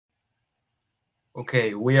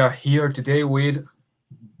Okay, we are here today with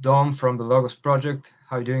Dom from the Logos Project.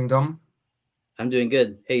 How are you doing, Dom? I'm doing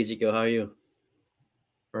good. Hey, Ezekiel, how are you?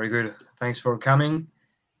 Very good. Thanks for coming.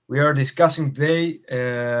 We are discussing today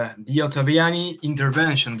the OTTAVIANI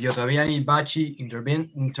intervention, the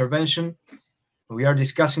OTTAVIANI intervention. We are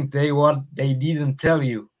discussing today what they didn't tell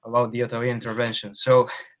you about the OTTAVIANI intervention. So,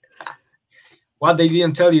 what they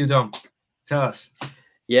didn't tell you, Dom? Tell us.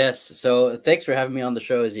 Yes. So thanks for having me on the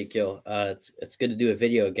show, Ezekiel. It's good to do a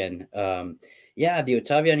video again. Yeah, the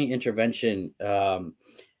OTTAVIANI intervention.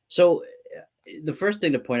 So the first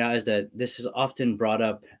thing to point out is that this is often brought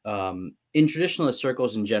up in traditionalist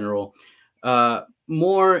circles in general,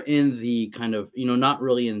 more in the kind of, not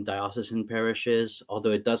really in diocesan parishes,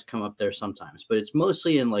 although it does come up there sometimes, but it's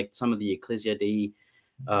mostly in like some of the Ecclesia Dei,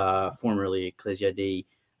 formerly Ecclesia Dei,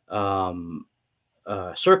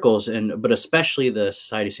 circles, but especially the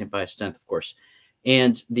Society of St. Pius X, of course.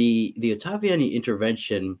 And the OTTAVIANI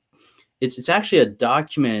intervention, it's actually a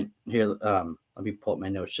document here. Let me pull up my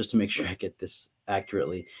notes just to make sure I get this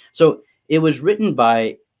accurately. So it was written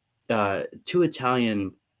by two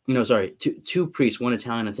priests, one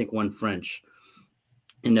Italian, I think one French.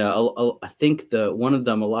 And I think one of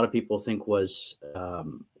them, a lot of people think was,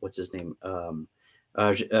 what's his name?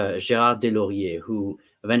 Gérard Deslauriers, who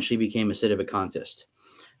eventually became a sedevacantist.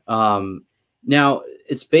 Now,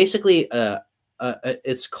 it's basically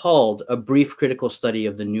it's called A Brief Critical Study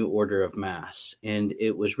of the New Order of Mass, and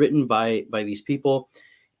it was written by these people,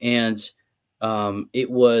 and it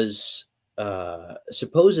was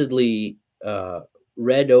supposedly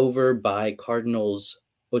read over by Cardinals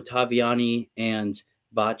Ottaviani and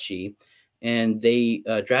Bacci, and they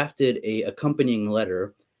drafted a accompanying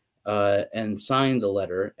letter and signed the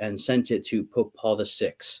letter and sent it to Pope Paul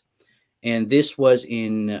VI. And this was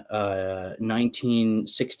in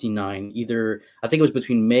 1969, I think it was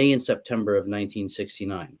between May and September of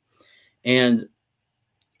 1969. And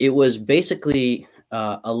it was basically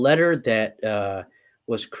a letter that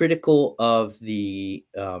was critical of the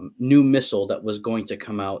new missal that was going to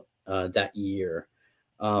come out that year.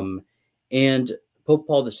 And Pope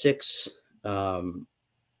Paul VI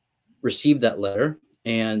received that letter,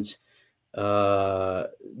 and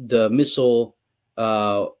the missal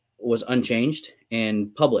was unchanged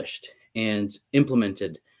and published and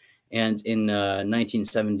implemented. And in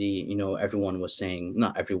 1970, everyone was saying,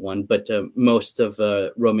 not everyone, but most of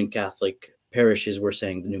Roman Catholic parishes were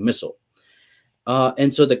saying the new missal.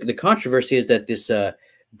 And so the controversy is that this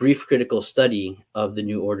brief critical study of the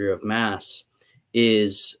new order of Mass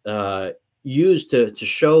is used to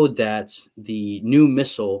show that the new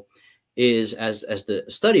missal is, as the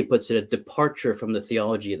study puts it, a departure from the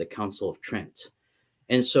theology of the Council of Trent.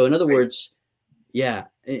 And so, in other words, the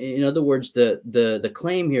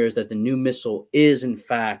claim here is that the new missal is, in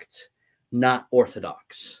fact, not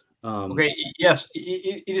orthodox. Okay. Yes,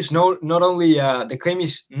 it is not only the claim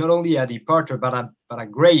is not only a departure, but a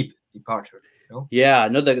grave departure. Yeah.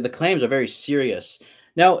 No, the claims are very serious.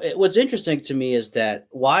 Now, what's interesting to me is that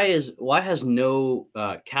why has no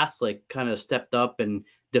Catholic kind of stepped up and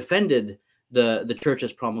defended the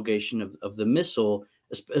Church's promulgation of the missal,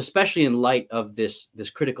 especially in light of this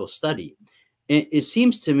critical study? It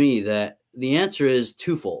seems to me that the answer is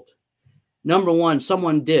twofold. Number one,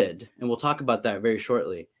 someone did, and we'll talk about that very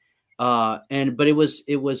shortly. But it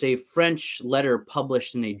was a French letter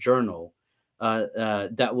published in a journal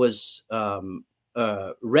that was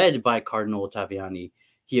read by Cardinal Ottaviani.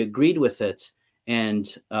 He agreed with it, and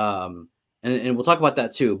we'll talk about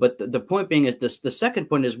that too. But the point being is this: the second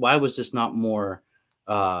point is, why was this not more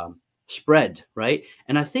spread, right?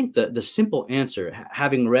 And I think the simple answer,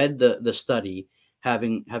 having read the study,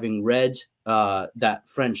 having read that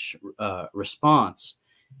French response,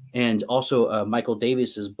 and also Michael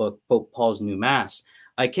Davis's book, Pope Paul's New Mass,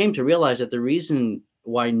 I came to realize that the reason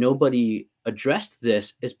why nobody addressed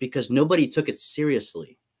this is because nobody took it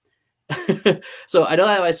seriously. So I know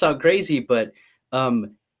that I sound crazy, but I've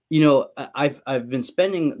been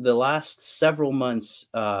spending the last several months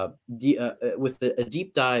with a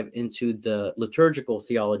deep dive into the liturgical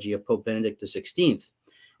theology of Pope Benedict XVI,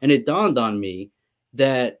 and it dawned on me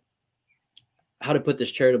that, how to put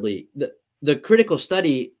this charitably, the critical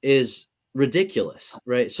study is ridiculous,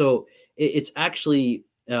 right? So it's actually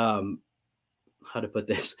how to put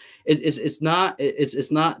this? It's not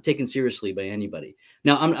taken seriously by anybody.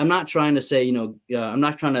 Now, I'm not trying to say, I'm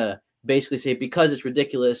not trying to basically say because it's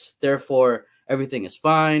ridiculous, therefore everything is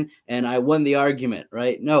fine and I won the argument,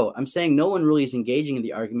 right? No, I'm saying no one really is engaging in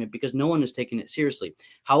the argument because no one is taking it seriously.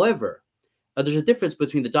 However, there's a difference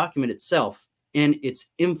between the document itself and its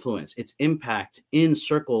influence, its impact in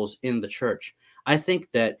circles in the church. I think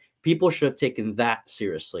that people should have taken that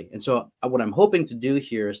seriously. And so what I'm hoping to do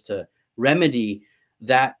here is to remedy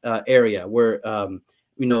that area where,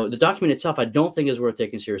 you know, the document itself, I don't think is worth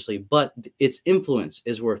taking seriously, but its influence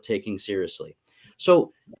is worth taking seriously.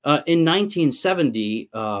 So in 1970,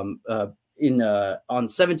 on the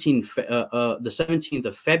 17th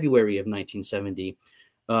of February of 1970,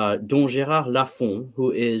 Don Gérard Lafont,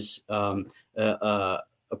 who is a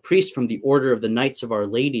priest from the Order of the Knights of Our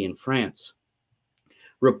Lady in France,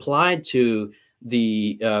 replied to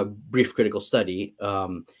the brief critical study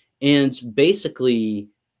and basically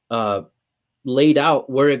laid out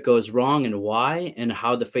where it goes wrong and why, and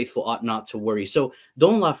how the faithful ought not to worry. So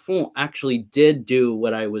Don Lafont actually did do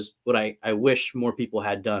what I wish more people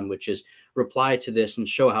had done, which is reply to this and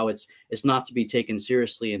show how it's not to be taken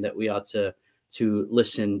seriously and that we ought to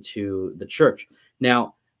listen to the church.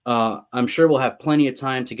 Now, I'm sure we'll have plenty of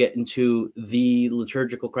time to get into the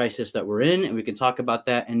liturgical crisis that we're in, and we can talk about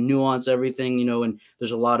that and nuance everything, you know, and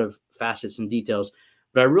there's a lot of facets and details.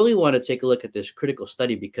 But I really want to take a look at this critical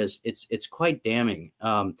study because it's quite damning.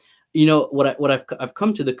 You know, what I've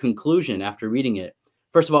come to the conclusion after reading it.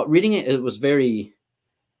 First of all, reading it, it was very.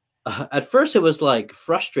 At first, it was like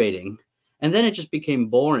frustrating, and then it just became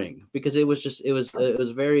boring because it was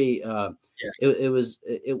very.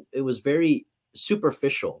 It was very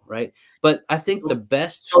superficial, right? But I think the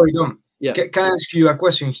best. Sorry, Dom. Yeah. Can I ask you a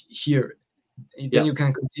question here? Then you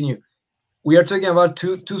can continue. We are talking about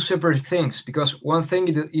two separate things, because one thing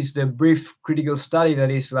is the brief critical study that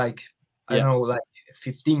is like, I don't know, like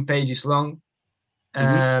 15 pages long,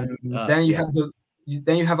 and then you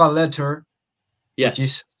have a letter, which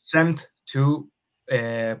is sent to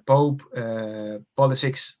Pope Paul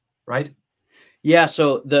VI, right? Yeah.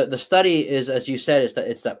 So the study is, as you said,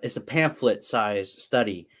 it's a pamphlet size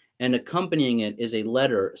study, and accompanying it is a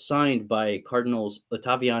letter signed by Cardinals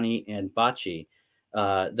Ottaviani and Bacci.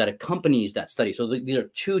 That accompanies that study. So these are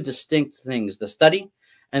two distinct things: the study,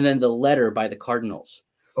 and then the letter by the cardinals.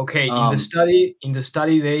 Okay. In the study,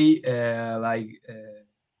 they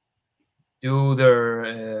do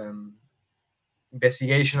their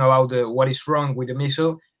investigation about what is wrong with the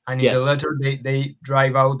missal, and in the letter they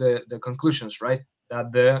drive out the conclusions, right?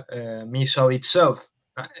 That the missal itself.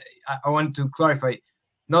 I want to clarify,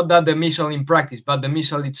 not that the missal in practice, but the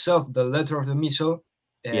missal itself, the letter of the missal.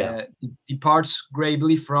 Departs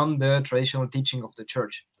gravely from the traditional teaching of the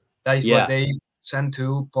church. That is what they sent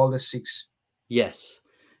to Paul VI. Yes.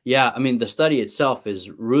 Yeah. I mean, the study itself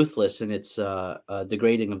is ruthless in its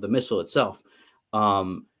degrading of the missal itself.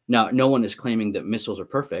 Now, no one is claiming that missals are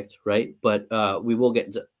perfect, right? But we will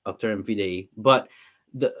get to Auctorem Fidei. But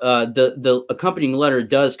the accompanying letter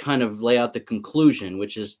does kind of lay out the conclusion,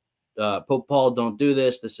 which is Pope Paul, don't do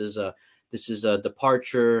this. This is a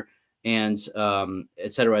departure. And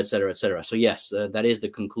et cetera, et cetera, et cetera. So yes, that is the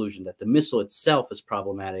conclusion, that the missal itself is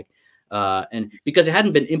problematic, and because it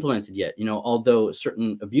hadn't been implemented yet, you know, although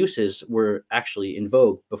certain abuses were actually in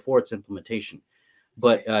vogue before its implementation.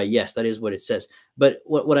 But yes, that is what it says. But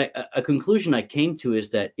a conclusion I came to is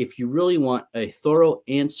that if you really want a thorough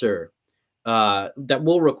answer, that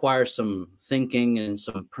will require some thinking and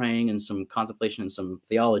some praying and some contemplation and some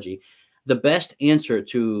theology, the best answer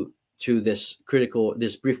to this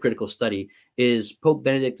brief critical study is Pope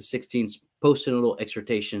Benedict XVI's post-synodal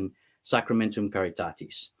exhortation Sacramentum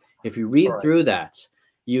Caritatis. If you read through that,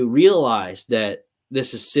 you realize that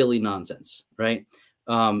this is silly nonsense, right?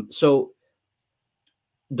 So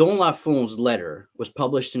Don Lafont's letter was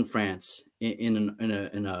published in France in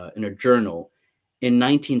a journal in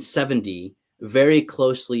 1970, very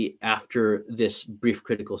closely after this brief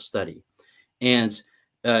critical study, and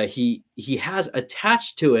he has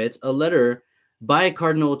attached to it a letter by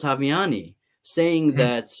Cardinal Ottaviani saying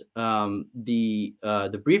that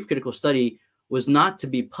the brief critical study was not to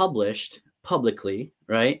be published publicly,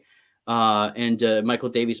 right? And Michael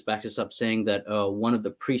Davies backs us up, saying that one of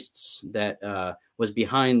the priests that was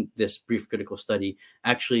behind this brief critical study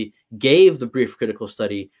actually gave the brief critical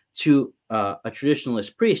study to a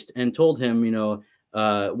traditionalist priest and told him, you know,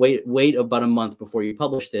 wait about a month before you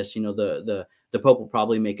publish this. You know, the Pope will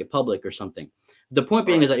probably make it public or something. The point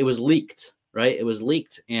being is that it was leaked, right? It was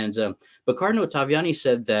leaked. And but Cardinal Ottaviani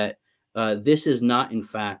said that this is not, in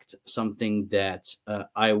fact, something that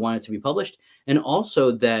I wanted to be published, and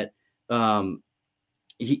also that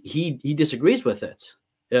he disagrees with it,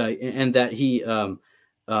 and that he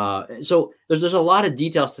so there's a lot of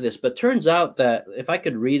details to this. But turns out that if I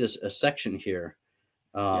could read a section here,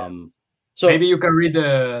 so maybe you can read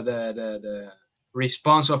the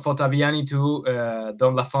response of Ottaviani to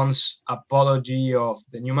Don Lafont's apology of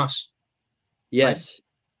the new mass. Yes.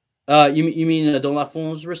 Right? You mean Don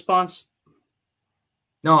Lafont's response?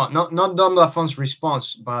 No, not Don Blafon's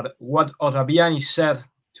response, but what Ottaviani said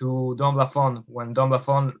to Don Blafon when Don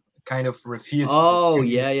Blafon kind of refused. Oh,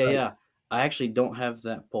 yeah. I actually don't have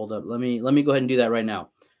that pulled up. Let me go ahead and do that right now.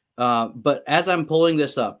 But as I'm pulling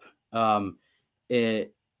this up,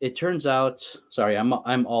 it turns out. Sorry,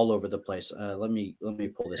 I'm all over the place. Let me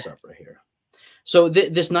pull this up right here. So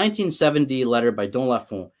this 1970 letter by Don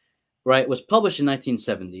Lafon, right, was published in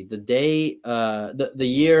 1970, the day, the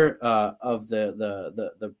year of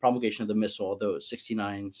the promulgation of the Missal, although it was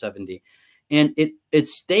 6970, and it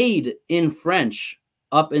stayed in French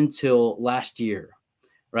up until last year,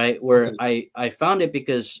 right, where I found it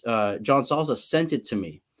because John Salza sent it to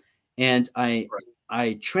me, and I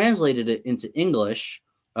translated it into English,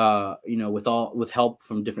 with help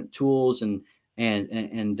from different tools and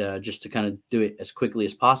just to kind of do it as quickly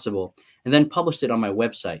as possible, and then published it on my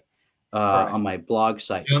website. On my blog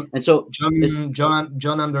site. And so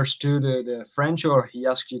John understood the French, or he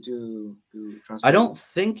asked you to translate? I don't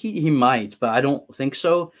think he might, but I don't think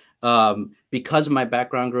so. Because of my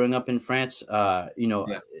background growing up in France,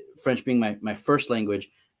 French being my first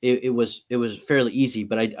language, it was fairly easy,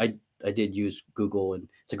 but I did use Google and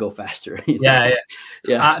to go faster. Yeah.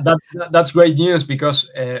 That's great news,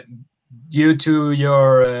 because due to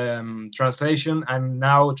your translation, I'm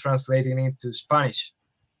now translating it to Spanish.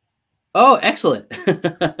 Oh, excellent!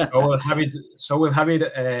 So we'll have it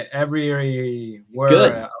everywhere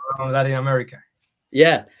around Latin America.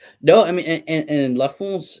 Yeah, no, I mean, and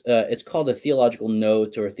Lafon's, it's called a theological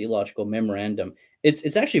note or a theological memorandum.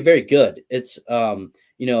 It's actually very good. It's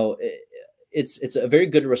it's a very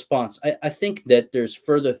good response. I think that there's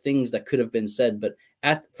further things that could have been said, but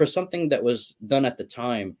for something that was done at the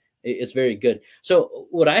time, it's very good. So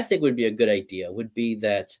what I think would be a good idea would be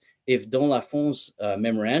that if Don Lafon's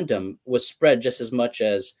memorandum was spread just as much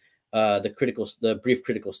as the brief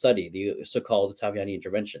critical study, the so-called OTTAVIANI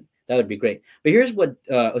Intervention, that would be great. But here's what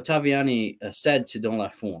Ottaviani said to Don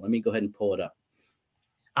Lafon. Let me go ahead and pull it up.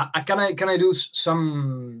 Can I do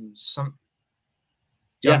some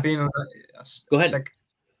jump in? Go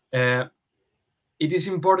ahead. It is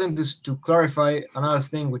important to clarify another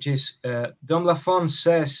thing, which is Don Lafon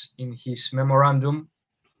says in his memorandum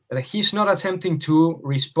that he's not attempting to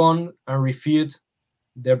respond and refute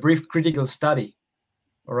the brief critical study,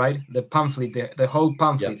 all right? The pamphlet, the whole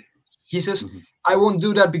pamphlet. Yep. He says, I won't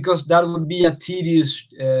do that because that would be a tedious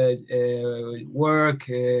work,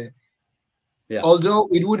 although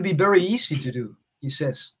it would be very easy to do, he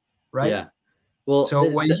says, right? Yeah. Well, so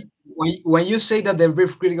when you say that the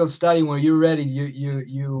brief critical study, when you read it,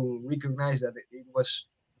 you recognize that it was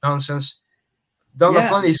nonsense. Don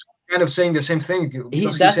Lafon is kind of saying the same thing.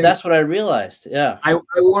 That's what I realized. Yeah. I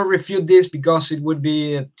won't refute this because it would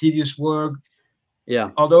be a tedious work.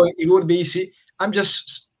 Yeah. Although it would be easy. I'm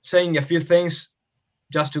just saying a few things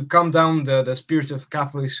just to calm down the spirit of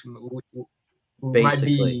Catholics who might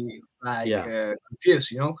be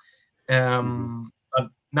confused, But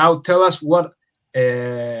now tell us what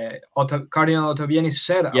Cardinal Ottaviani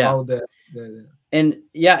said about the And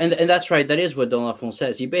that's right. That is what Don Lafon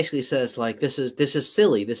says. He basically says, like, this is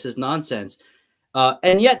silly, this is nonsense.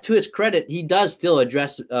 And yet, to his credit, he does still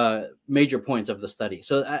address major points of the study.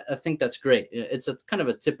 So I think that's great. It's a kind of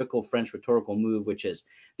a typical French rhetorical move, which is,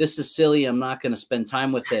 this is silly, I'm not going to spend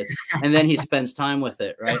time with it. And then he spends time with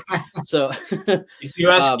it, right? So if you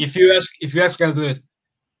ask, I'll do it.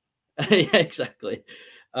 Yeah, exactly.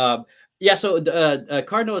 So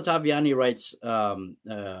Cardinal Ottaviani writes, on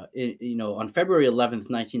February 11th,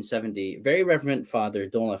 1970, Very Reverend Father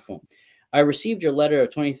Don Lafon, I received your letter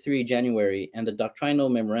of 23 January and the doctrinal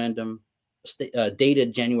memorandum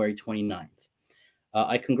dated January 29th.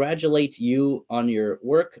 I congratulate you on your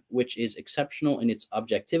work, which is exceptional in its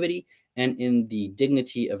objectivity and in the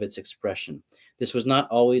dignity of its expression. This was not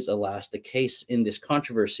always, alas, the case in this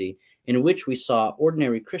controversy, in which we saw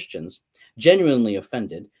ordinary Christians, genuinely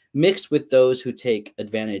offended, mixed with those who take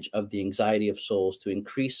advantage of the anxiety of souls to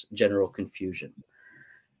increase general confusion.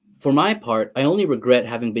 For my part, I only regret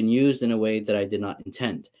having been used in a way that I did not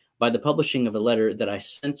intend, by the publishing of a letter that I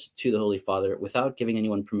sent to the Holy Father without giving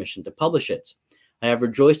anyone permission to publish it. I have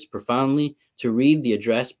rejoiced profoundly to read the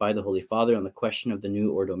address by the Holy Father on the question of the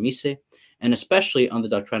new Ordo Missae, and especially on the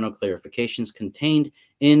doctrinal clarifications contained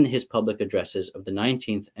in his public addresses of the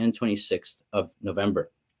 19th and 26th of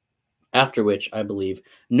November. After which, I believe,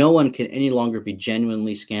 no one can any longer be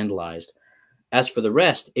genuinely scandalized. As for the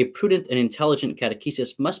rest, a prudent and intelligent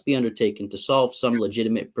catechesis must be undertaken to solve some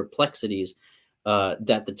legitimate perplexities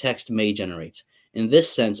that the text may generate. In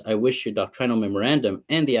this sense, I wish your doctrinal memorandum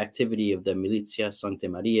and the activity of the Militia Sancte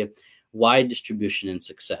Maria wide distribution and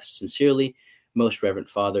success. Sincerely, Most Reverend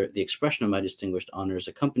Father, the expression of my distinguished honor is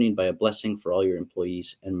accompanied by a blessing for all your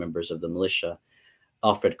employees and members of the militia,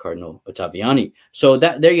 Alfred Cardinal Ottaviani. So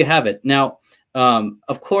there you have it. Now,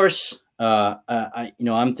 of course,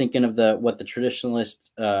 I'm thinking of what the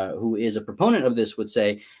traditionalist who is a proponent of this would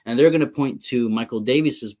say, and they're going to point to Michael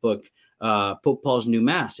Davies's book, Pope Paul's New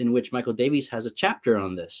Mass, in which Michael Davies has a chapter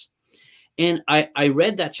on this. And I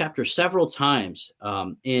read that chapter several times,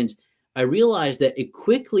 and I realized that it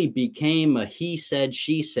quickly became a he said,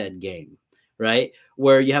 she said game, right?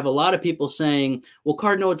 Where you have a lot of people saying, well,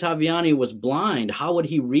 Cardinal Ottaviani was blind. How would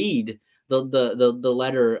he read the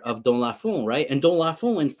letter of Don Lafont, right? And Don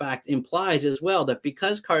Lafont, in fact, implies as well that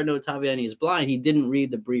because Cardinal Ottaviani is blind, he didn't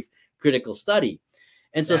read the brief critical study.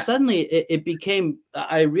 And so suddenly it became,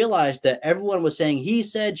 I realized that everyone was saying, he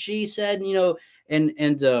said, she said,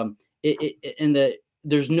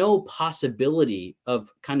 there's no possibility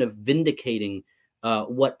of kind of vindicating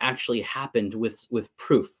what actually happened with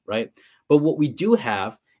proof, right? But what we do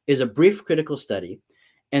have is a brief critical study,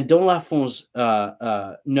 and Don Lafont's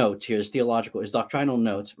note here is theological, is doctrinal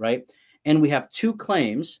note, right? And we have two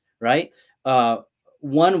claims, right? But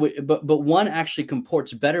one actually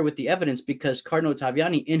comports better with the evidence, because Cardinal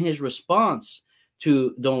Ottaviani, in his response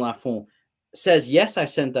to Don Lafont, says, yes, I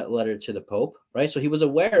sent that letter to the Pope, right? So he was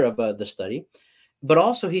aware of the study. But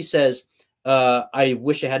also he says, I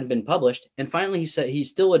wish it hadn't been published. And finally, he said he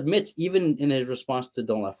still admits, even in his response to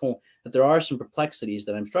Don Lafont, that there are some perplexities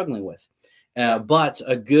that I'm struggling with. But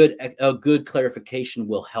a good clarification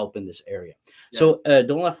will help in this area. Yeah. So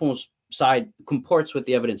Don Lafont's side comports with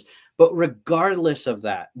the evidence. But regardless of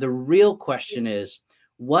that, the real question is,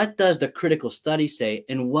 what does the critical study say,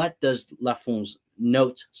 and what does Lafont's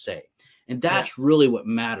note say? And that's really what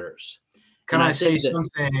matters. Can I say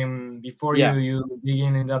something before you dig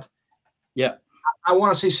in that? Yeah. I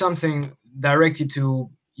want to say something directed to,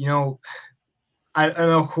 I don't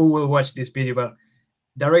know who will watch this video, but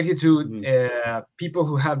directed to people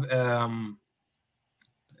who have,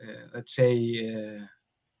 let's say,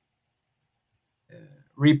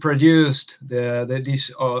 reproduced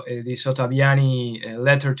this Ottaviani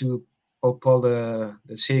letter to Pope Paul the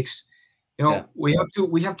Sixth. We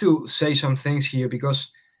have to say some things here,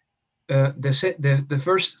 because the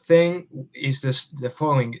first thing is the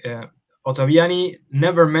following: Ottaviani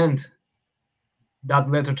never meant that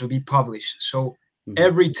letter to be published. So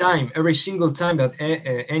every single time that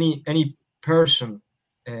any person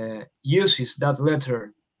uses that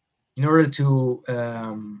letter in order to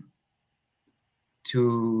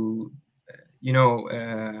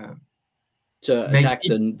attack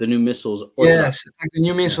the new missiles. Yes, attack the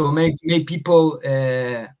new missile. Make people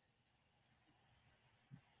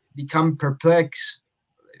become perplexed.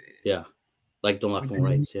 Yeah, like Don Lafont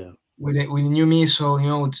writes. Yeah, with the new missile,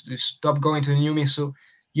 to stop going to the new missile.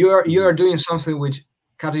 You are doing something which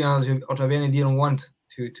Cardinal Ottaviani didn't want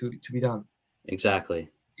to be done. Exactly.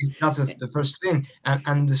 That's the first thing,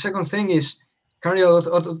 and the second thing is Cardinal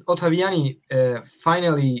Ottaviani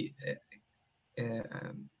finally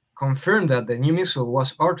confirmed that the new missile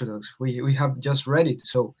was orthodox. We have just read it.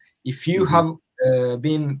 So if you have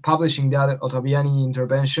been publishing that Ottaviani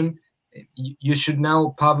intervention, you should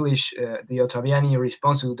now publish the Ottaviani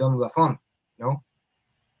response to Don Lafont. That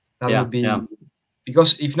would be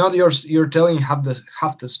because if not, you're telling half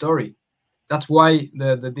the story. That's why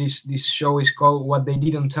this show is called "What They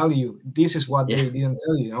Didn't Tell You." This is what they didn't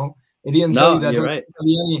tell you. They didn't tell you that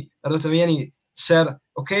Ottaviani said,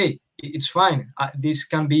 "Okay, it's fine. This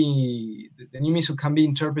can be the new missile can be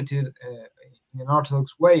interpreted in an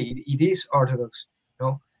orthodox way. It is orthodox,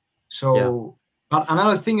 So, but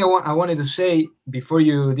another thing I wanted to say before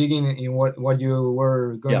you dig in what you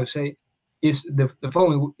were going to say is the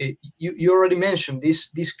following. You already mentioned this.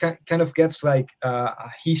 This kind of gets like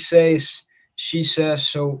he says, she says.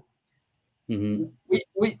 So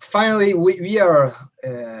we finally we are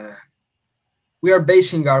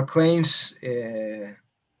basing our claims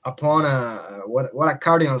upon what a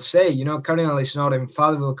cardinal say. Cardinal is not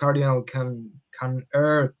infallible. Cardinal can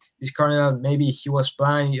err. This cardinal, maybe he was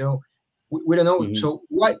blind. We don't know. So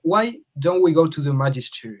why don't we go to the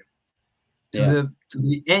magisterium, to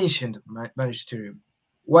the ancient magisterium?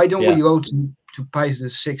 Why don't we go to Pius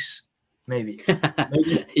VI, maybe?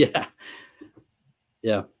 Yeah.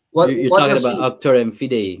 You're talking about Auctorem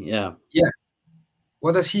Fidei. Yeah.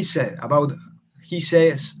 What does he say about? He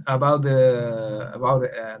says about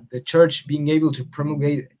the church being able to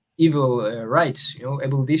promulgate evil rites,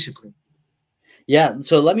 evil discipline. Yeah.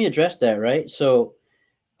 So let me address that, right? So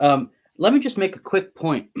let me just make a quick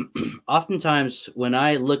point. Oftentimes when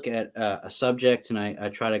I look at a subject and I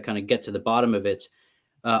try to kind of get to the bottom of it,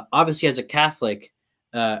 obviously as a Catholic,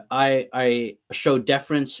 I show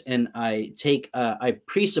deference and I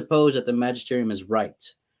presuppose that the magisterium is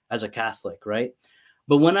right as a Catholic, right?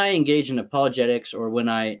 But when I engage in apologetics or when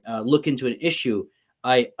I look into an issue,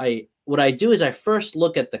 what I do is I first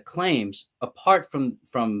look at the claims apart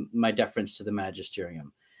from my deference to the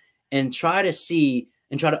magisterium, and try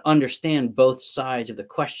to understand both sides of the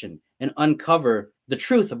question and uncover the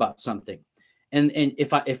truth about something. And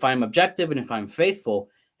if I'm objective and if I'm faithful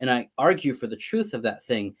and I argue for the truth of that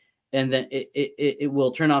thing, and then it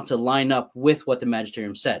will turn out to line up with what the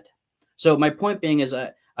magisterium said. So my point being is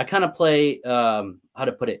I kind of play, how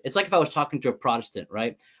to put it? It's like if I was talking to a Protestant,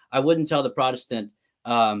 right? I wouldn't tell the Protestant,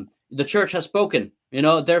 the church has spoken,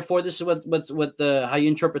 therefore this is how you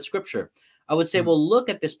interpret scripture. I would say, well, look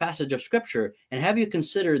at this passage of scripture and have you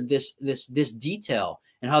considered this detail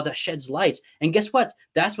and how that sheds light? And guess what?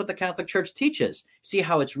 That's what the Catholic Church teaches. See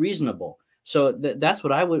how it's reasonable. So that's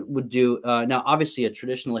what I would do. Now, obviously, a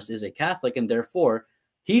traditionalist is a Catholic, and therefore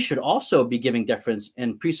he should also be giving deference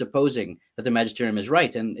and presupposing that the magisterium is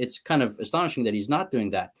right. And it's kind of astonishing that he's not doing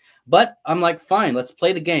that. But I'm like, fine, let's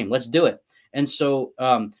play the game. Let's do it. And so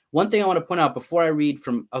one thing I want to point out before I read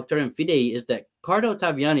from Auctorium Fidei is that Cardinal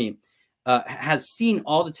Ottaviani has seen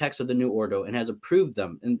all the texts of the New Ordo and has approved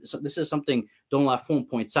them. And so this is something Don Lafont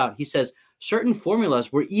points out. He says certain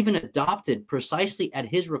formulas were even adopted precisely at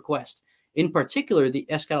his request, in particular the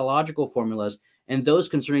eschatological formulas and those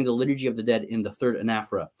concerning the liturgy of the dead in the third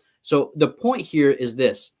anaphora. So the point here is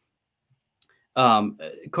this.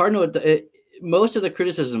 Most of the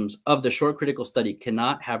criticisms of the short critical study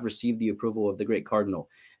cannot have received the approval of the great cardinal,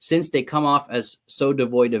 since they come off as so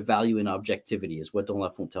devoid of value and objectivity, is what Don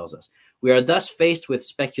Lafont tells us. We are thus faced with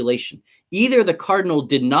speculation. Either the cardinal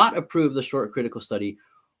did not approve the short critical study,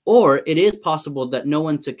 or it is possible that no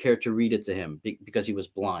one took care to read it to him because he was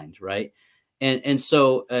blind, right? And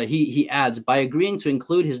so he adds, by agreeing to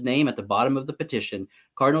include his name at the bottom of the petition,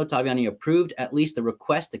 Cardinal Ottaviani approved at least the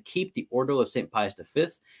request to keep the Ordo of St. Pius V,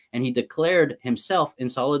 and he declared himself in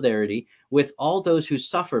solidarity with all those who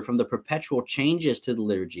suffer from the perpetual changes to the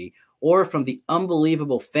liturgy or from the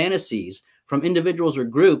unbelievable fantasies from individuals or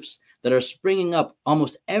groups that are springing up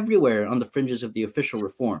almost everywhere on the fringes of the official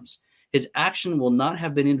reforms. His action will not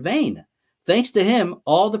have been in vain. Thanks to him,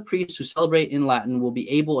 all the priests who celebrate in Latin will be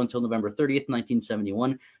able until November 30th,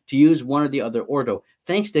 1971, to use one or the other Ordo.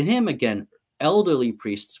 Thanks to him, again, elderly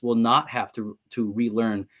priests will not have to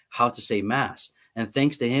relearn how to say Mass. And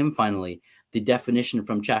thanks to him, finally, the definition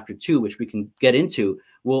from chapter 2, which we can get into,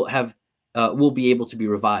 will be able to be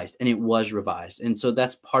revised. And it was revised. And so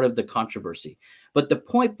that's part of the controversy. But the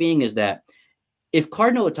point being is that if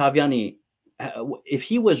Cardinal Ottaviani, if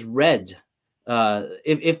he was read,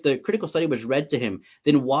 if the critical study was read to him,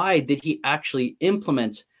 then why did he actually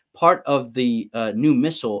implement part of the new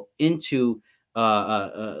missal into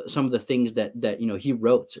some of the things that he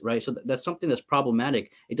wrote, right? So that's something that's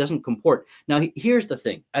problematic. It doesn't comport. Now, here's the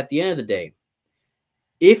thing. At the end of the day,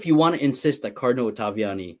 if you want to insist that Cardinal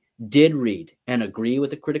Ottaviani did read and agree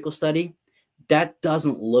with the critical study, that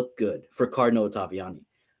doesn't look good for Cardinal Ottaviani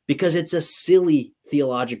because it's a silly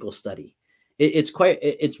theological study.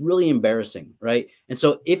 It's really embarrassing, right? And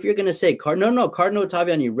so if you're going to say, Cardinal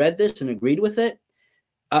Ottaviani read this and agreed with it,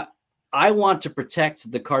 I want to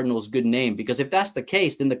protect the cardinal's good name, because if that's the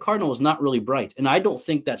case, then the cardinal is not really bright. And I don't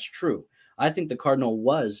think that's true. I think the cardinal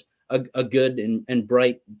was a good and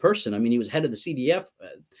bright person. I mean, he was head of the CDF.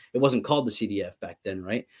 It wasn't called the CDF back then,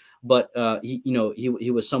 right? But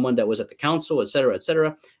he was someone that was at the council, et cetera, et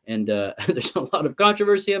cetera. And there's a lot of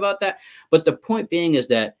controversy about that. But the point being is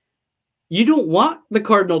that you don't want the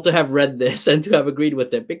cardinal to have read this and to have agreed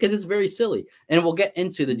with it, because it's very silly. And we'll get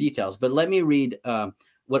into the details. But let me read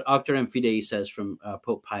what Auctorium Fidei says from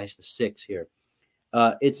Pope Pius VI here.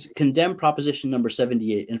 It's condemned proposition number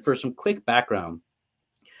 78. And for some quick background,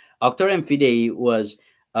 Auctorium Fidei was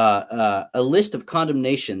a list of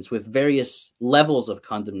condemnations with various levels of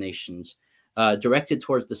condemnations directed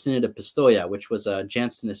towards the Synod of Pistoia, which was a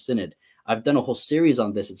Jansenist synod. I've done a whole series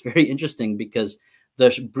on this. It's very interesting because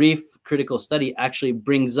the brief critical study actually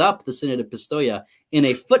brings up the Synod of Pistoia in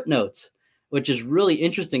a footnote, which is really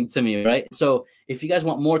interesting to me, right? So if you guys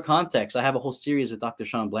want more context, I have a whole series with Dr.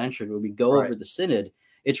 Sean Blanchard where we go over the Synod,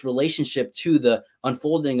 its relationship to the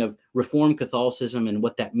unfolding of Reformed Catholicism and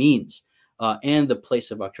what that means, and the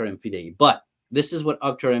place of Auctorium Fidei. But this is what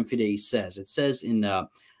Auctorium Fidei says. It says in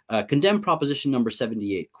condemned proposition number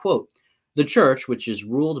 78, quote, the church, which is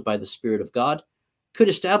ruled by the Spirit of God, could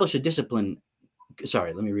establish a discipline.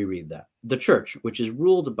 Sorry, let me reread that. The church, which is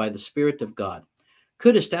ruled by the Spirit of God,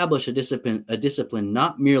 could establish a discipline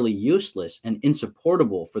not merely useless and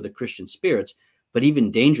insupportable for the Christian spirit, but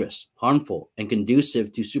even dangerous, harmful, and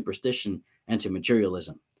conducive to superstition and to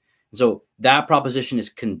materialism. And so that proposition is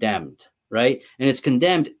condemned, right? And it's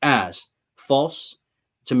condemned as false,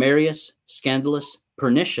 temerarious, scandalous,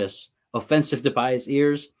 pernicious, offensive to pious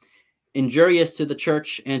ears, injurious to the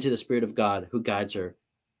church and to the Spirit of God who guides her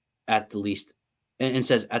at the least, and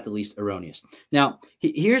says at the least erroneous. Now,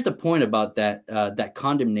 here's the point about that, that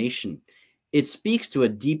condemnation. It speaks to a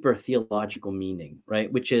deeper theological meaning,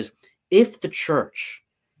 right? Which is, if the church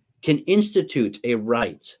can institute a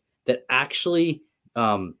rite that actually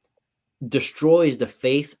destroys the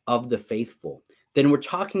faith of the faithful, then we're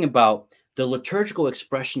talking about the liturgical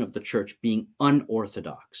expression of the church being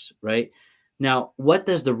unorthodox, right? Now, what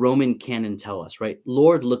does the Roman canon tell us, right?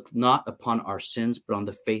 Lord, look not upon our sins, but on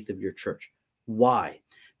the faith of your church. Why?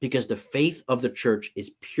 Because the faith of the church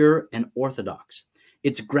is pure and orthodox.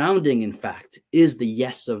 Its grounding, in fact, is the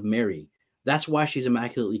yes of Mary. That's why she's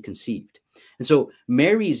immaculately conceived. And so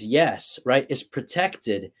Mary's yes, right, is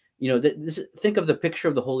protected. You know, think of the picture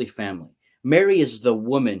of the Holy Family. Mary is the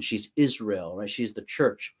woman. She's Israel, right? She's the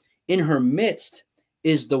church. In her midst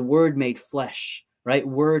is the Word made flesh, right?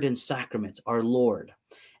 Word and sacrament, our Lord.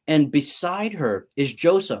 And beside her is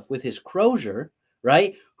Joseph with his crozier,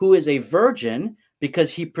 right? Who is a virgin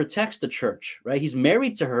because he protects the church, right? He's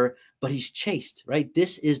married to her, but he's chaste, right?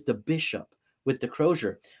 This is the bishop with the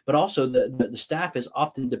crozier. But also the staff is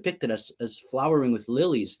often depicted as flowering with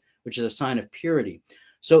lilies, which is a sign of purity.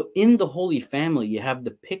 So in the Holy Family, you have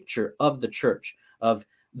the picture of the church, of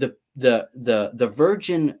the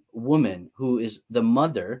virgin woman who is the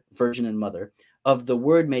mother, virgin and mother, of the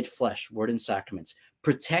Word made flesh, Word and sacraments,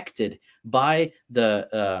 protected by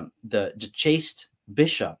the chaste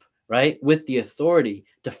bishop, right, with the authority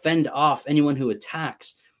to fend off anyone who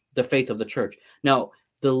attacks the faith of the church. Now,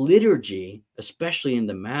 the liturgy, especially in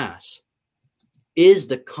the Mass, is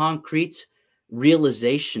the concrete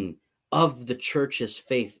realization of the church's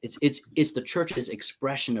faith. It's the church's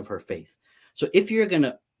expression of her faith. So if you're going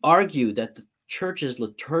to argue that the church's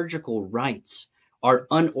liturgical rites are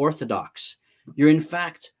unorthodox, you're in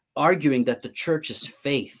fact arguing that the church's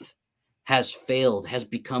faith has failed, has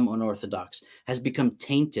become unorthodox, has become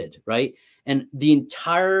tainted, right? And the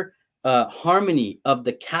entire harmony of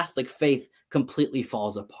the Catholic faith completely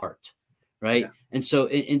falls apart, right? Yeah. And so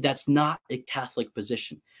and that's not a Catholic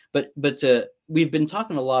position. But we've been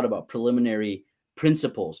talking a lot about preliminary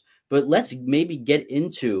principles, but let's maybe get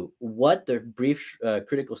into what the brief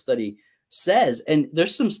critical study says. And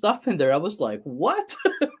there's some stuff in there I was like, what?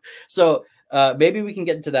 So maybe we can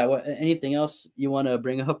get into that. Anything else you want to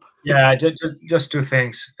bring up? Yeah, just two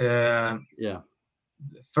things. Yeah.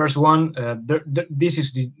 First one, this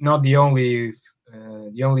is not the only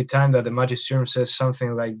time that the Magisterium says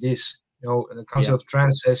something like this. You know, the Council of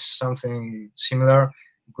Trent says something similar.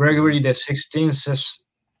 Gregory the 16th says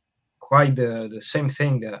quite the same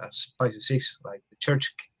thing as Pius VI. Like, the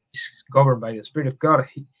Church is governed by the Spirit of God.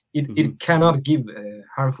 It cannot give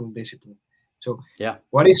harmful discipline. So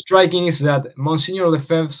what is striking is that Monsignor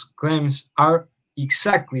Lefebvre's claims are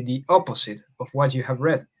exactly the opposite of what you have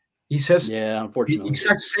read. He says unfortunately, the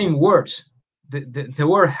exact same words. The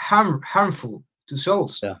word harmful to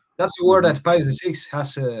souls. Yeah. That's the word that Pius VI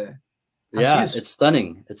has used. It's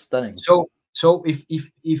stunning. It's stunning. So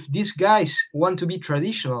if these guys want to be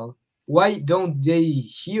traditional, why don't they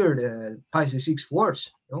hear the Pius VI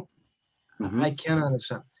words? You know? I can't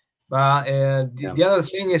understand. But the other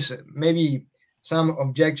thing is, maybe some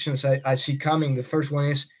objections I see coming. The first one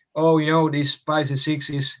is, this Pius VI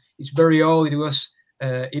is very old. It was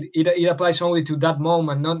it applies only to that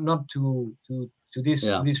moment, not to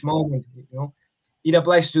this moment. You know, it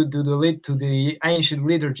applies to the ancient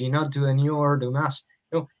liturgy, not to the new order Mass.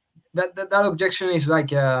 That objection is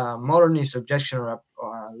like a modernist objection or a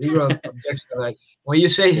liberal objection. Like, when you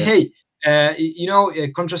say, hey,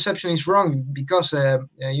 contraception is wrong because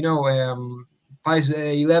Pius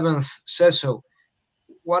XI says so.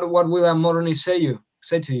 What will a modernist say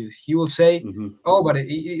to you? He will say, oh, but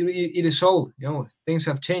it is old. Things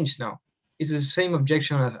have changed now. It's the same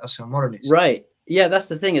objection as a modernist. Right. Yeah, that's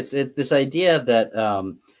the thing. It's this idea that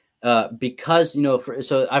because,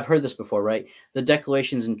 so I've heard this before, right? The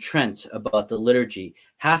declarations in Trent about the liturgy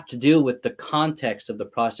have to do with the context of the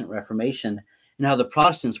Protestant Reformation and how the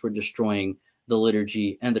Protestants were destroying the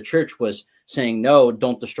liturgy, and the church was saying, no,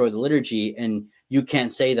 don't destroy the liturgy, and you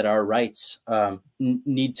can't say that our rights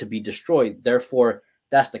need to be destroyed. Therefore,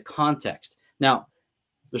 that's the context. Now,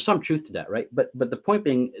 there's some truth to that, right? But the point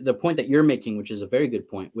that you're making, which is a very good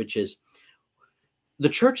point, which is the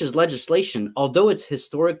church's legislation, although it's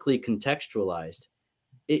historically contextualized,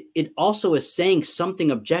 it also is saying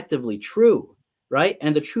something objectively true, right?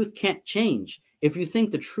 And the truth can't change. if you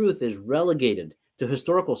think the truth is relegated to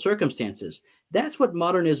historical circumstances, that's what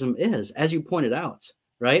modernism is, as you pointed out,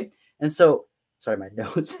 right? And so, sorry, my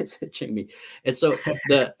nose is itching me. And so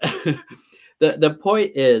the the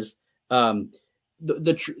point is,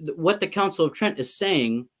 what the Council of Trent is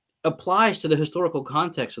saying applies to the historical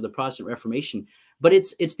context of the Protestant Reformation, but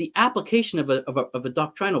it's the application of a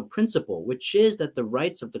doctrinal principle, which is that the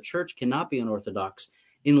rights of the church cannot be unorthodox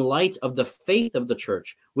in light of the faith of the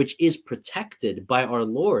church, which is protected by our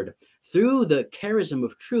Lord through the charism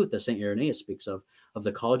of truth that St. Irenaeus speaks of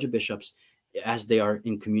the College of Bishops, as they are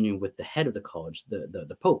in communion with the head of the college,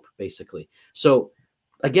 the Pope, basically. So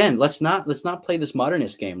again, let's not play this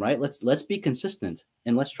modernist game, right? Let's be consistent,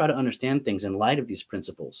 and let's try to understand things in light of these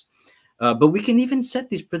principles. But we can even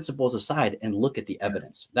set these principles aside and look at the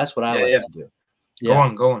evidence. That's what I like to do.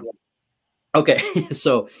 Yeah. Go on. Okay,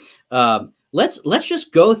 so let's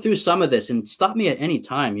just go through some of this, and stop me at any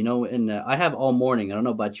time. You know, and I have all morning. I don't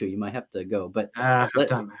know about you. You might have to go, but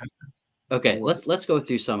okay, let's go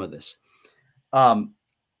through some of this.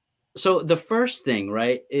 So the first thing,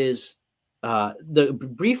 right, is the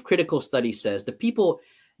brief critical study says the people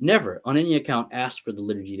never on any account asked for the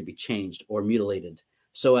liturgy to be changed or mutilated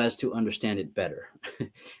so as to understand it better.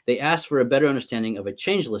 They asked for a better understanding of a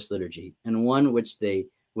changeless liturgy, and one which they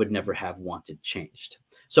would never have wanted changed.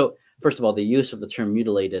 So first of all, the use of the term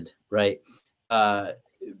mutilated, right,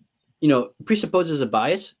 presupposes a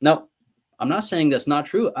bias. Now, I'm not saying that's not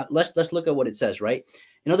true. Let's look at what it says, right?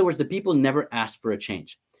 In other words, the people never asked for a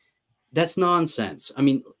change. That's nonsense. I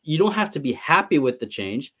mean, you don't have to be happy with the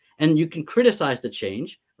change, and you can criticize the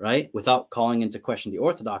change, right, without calling into question the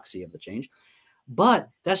orthodoxy of the change. But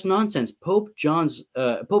that's nonsense. Pope John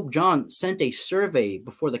sent a survey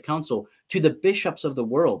before the council to the bishops of the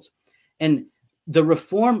world, and the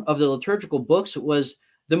reform of the liturgical books was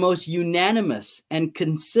the most unanimous and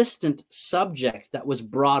consistent subject that was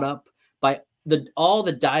brought up by all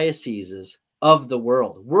the dioceses of the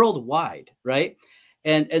world, worldwide, right?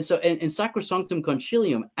 And so Sacrosanctum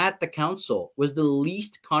Concilium at the council was the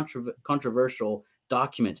least controversial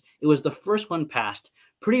document. It was the first one passed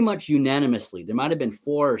pretty much unanimously. There might have been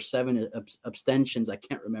 4 or 7 abstentions. I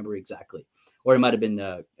can't remember exactly. Or it might have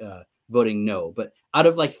been voting no, but out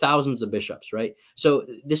of like thousands of bishops, right? So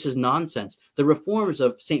this is nonsense. The reforms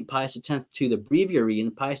of St. Pius X to the Breviary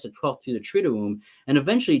and Pius XII to the Triduum, and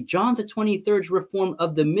eventually John the 23rd's reform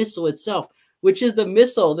of the Missal itself, which is the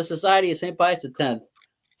Missal the Society of St. Pius X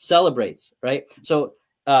celebrates, right? So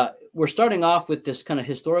we're starting off with this kind of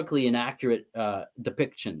historically inaccurate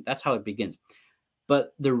depiction. That's how it begins.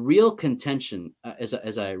 But the real contention,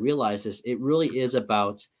 as I realize this, it really is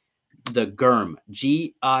about the GIRM,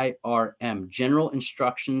 G-I-R-M, General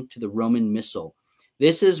Instruction to the Roman Missal.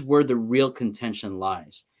 This is where the real contention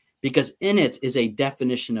lies, because in it is a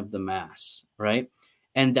definition of the Mass, right?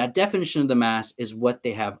 And that definition of the Mass is what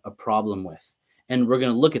they have a problem with. And we're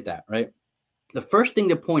going to look at that, right? The first thing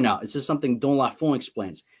to point out, this is something Don Lafont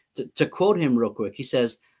explains. To quote him real quick, he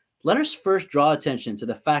says, "Let us first draw attention to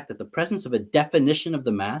the fact that the presence of a definition of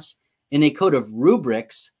the Mass in a code of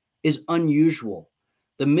rubrics is unusual.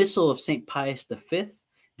 The Missal of St. Pius V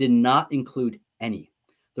did not include any.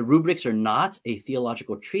 The rubrics are not a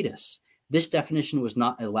theological treatise. This definition was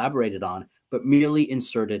not elaborated on, but merely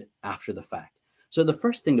inserted after the fact." So the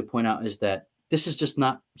first thing to point out is that this is just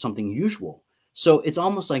not something usual. So it's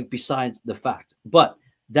almost like besides the fact. But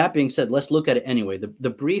that being said, let's look at it anyway. The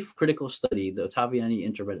brief critical study, the OTTAVIANI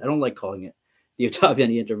Intervention, I don't like calling it the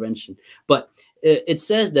OTTAVIANI Intervention, but it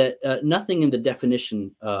says that nothing in the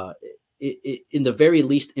definition, in the very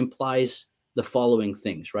least, implies the following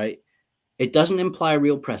things, right? It doesn't imply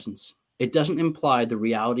real presence. It doesn't imply the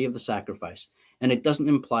reality of the sacrifice. And it doesn't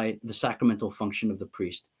imply the sacramental function of the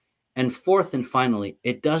priest. And fourth and finally,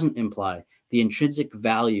 it doesn't imply the intrinsic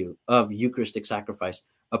value of Eucharistic sacrifice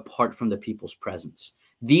apart from the people's presence.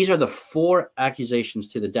 These are the 4 accusations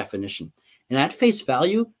to the definition. And at face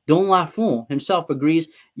value, Don Lafont himself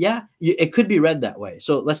agrees, yeah, it could be read that way.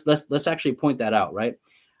 So let's actually point that out, right?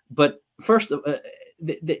 But first,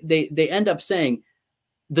 they end up saying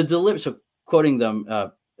the deliberate. So quoting them,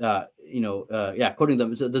 quoting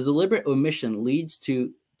them. So the deliberate omission leads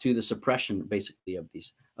to the suppression, basically, of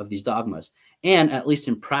these dogmas, and at least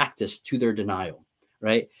in practice, to their denial,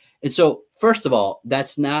 right? And so, first of all,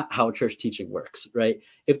 that's not how church teaching works, right?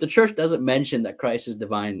 If the church doesn't mention that Christ is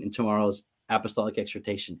divine in tomorrow's apostolic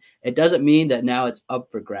exhortation, it doesn't mean that now it's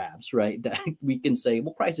up for grabs, right? That we can say,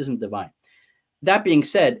 well, Christ isn't divine. That being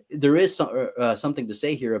said, there is something to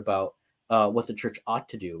say here about what the church ought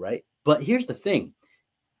to do, right? But here's the thing.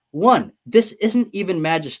 1, this isn't even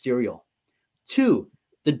magisterial. 2,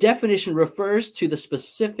 the definition refers to the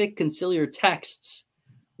specific conciliar texts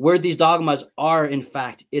where these dogmas are in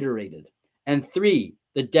fact iterated. And 3,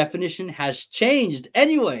 the definition has changed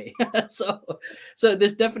anyway. so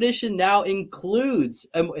this definition now includes,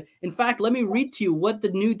 in fact, let me read to you what the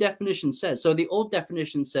new definition says. So the old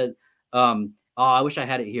definition said, I wish I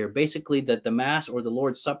had it here. Basically, that the Mass or the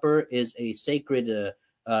Lord's Supper is a sacred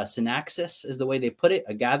synaxis, is the way they put it,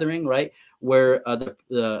 a gathering, right, where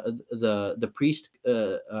the priest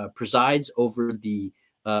presides over the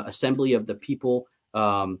assembly of the people.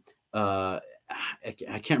 I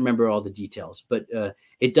can't remember all the details, but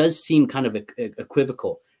it does seem kind of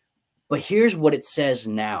equivocal. But here's what it says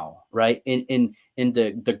now, right? In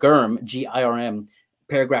the GIRM, G-I-R-M,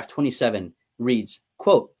 paragraph 27 reads,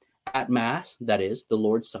 quote, "At Mass, that is, the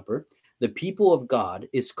Lord's Supper, the people of God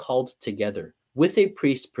is called together with a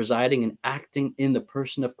priest presiding and acting in the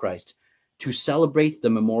person of Christ to celebrate the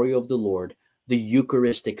memorial of the Lord, the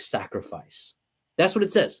Eucharistic sacrifice." That's what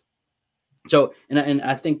it says. So, and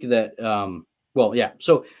I think that, well, yeah.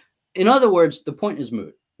 So, in other words, the point is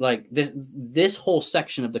moot. Like this whole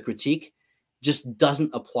section of the critique just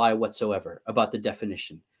doesn't apply whatsoever about the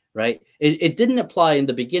definition, right? It didn't apply in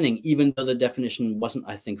the beginning, even though the definition wasn't,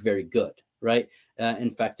 I think, very good, right? In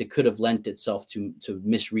fact, it could have lent itself to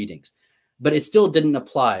misreadings, but it still didn't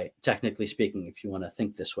apply, technically speaking, if you want to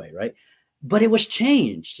think this way, right? But it was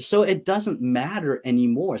changed, so it doesn't matter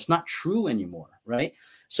anymore. It's not true anymore, right?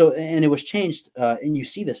 So, and it was changed, and you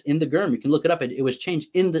see this in the GIRM. You can look it up. It was changed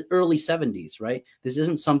in the early 70s, right? This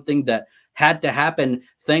isn't something that had to happen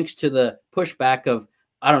thanks to the pushback of,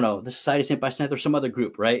 I don't know, the Society of St. Bystander or some other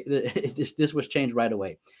group, right? This was changed right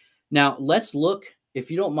away. Now, let's look, if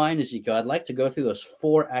you don't mind, Ezekiel, I'd like to go through those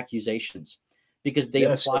 4 accusations because they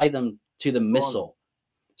apply them to the missal.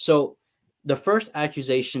 So the first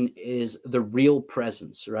accusation is the real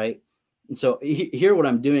presence, right? And so here what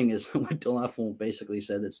I'm doing is what Delafont basically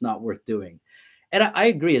said it's not worth doing. And I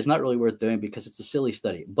agree, it's not really worth doing because it's a silly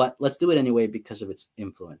study, but let's do it anyway because of its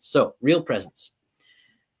influence. So real presence.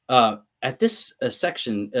 At this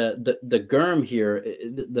section, the GIRM here,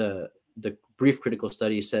 the brief critical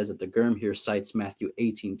study says that the GIRM here cites Matthew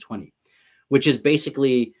 18:20, which is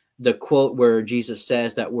basically the quote where Jesus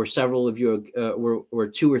says that where several of you, where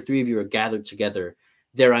 2 or 3 of you are gathered together,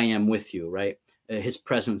 there I am with you, right? His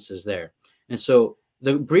presence is there. And so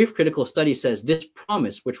the brief critical study says this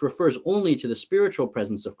promise, which refers only to the spiritual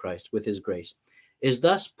presence of Christ with his grace, is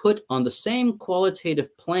thus put on the same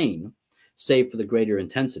qualitative plane, save for the greater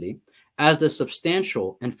intensity, as the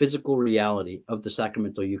substantial and physical reality of the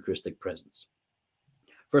sacramental Eucharistic presence.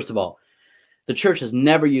 First of all, the church has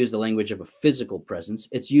never used the language of a physical presence.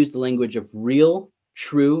 It's used the language of real,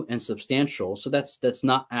 true, and substantial. So that's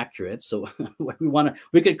not accurate. So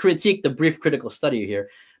we could critique the brief critical study here.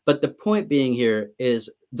 But the point being here is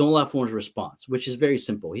Don Lafont's response, which is very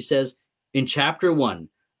simple. He says in chapter 1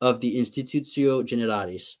 of the Institutio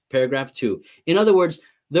Generalis, paragraph 2, in other words,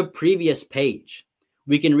 the previous page,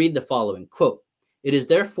 we can read the following, quote, "It is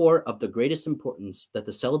therefore of the greatest importance that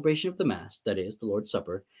the celebration of the Mass, that is, the Lord's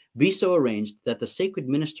Supper, be so arranged that the sacred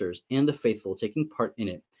ministers and the faithful taking part in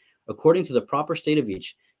it, according to the proper state of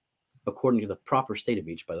each, by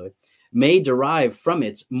the way, may derive from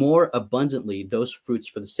it more abundantly those fruits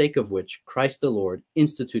for the sake of which Christ the Lord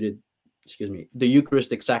instituted, the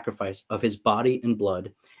Eucharistic sacrifice of his body and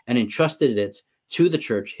blood and entrusted it to the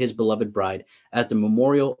church, his beloved bride, as the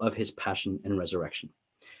memorial of his passion and resurrection."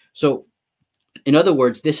 So, in other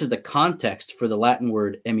words, this is the context for the Latin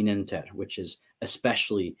word eminenter, which is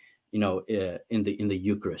especially, in the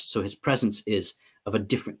Eucharist. So his presence is of a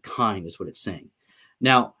different kind, is what it's saying.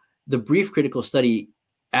 Now, the brief critical study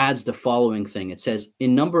adds the following thing. It says,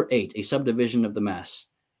 in number 8, a subdivision of the Mass,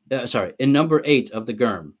 in number 8 of the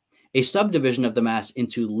GIRM, a subdivision of the Mass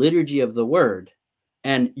into liturgy of the word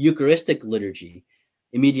and Eucharistic liturgy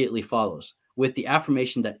immediately follows, with the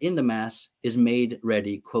affirmation that in the Mass is made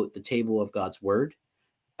ready, quote, the table of God's word,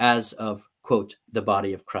 as of, quote, the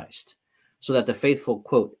body of Christ, so that the faithful,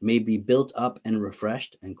 quote, may be built up and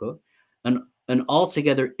refreshed, end quote, an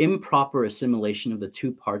altogether improper assimilation of the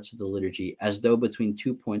 2 parts of the liturgy as though between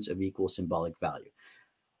 2 points of equal symbolic value.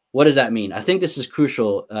 What does that mean? I think this is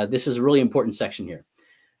crucial. This is a really important section here.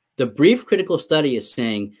 The brief critical study is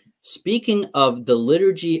saying, speaking of the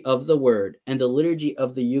liturgy of the word and the liturgy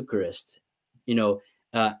of the Eucharist,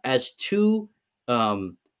 as 2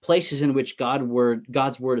 places in which God's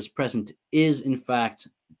word is present is in fact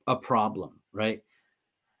a problem, right?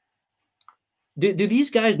 Do these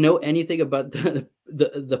guys know anything about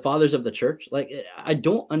the fathers of the church? Like, I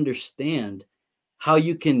don't understand how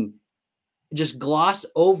you can just gloss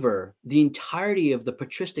over the entirety of the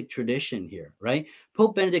patristic tradition here, right?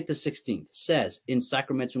 Pope Benedict XVI says in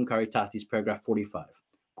Sacramentum Caritatis, paragraph 45,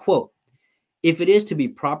 quote, "If it is to be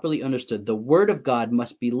properly understood, the word of God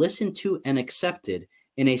must be listened to and accepted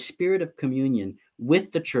in a spirit of communion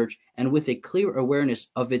with the church and with a clear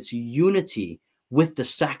awareness of its unity with the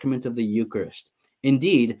sacrament of the Eucharist.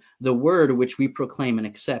 Indeed, the word which we proclaim and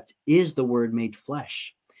accept is the word made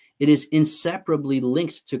flesh. It is inseparably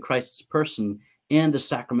linked to Christ's person and the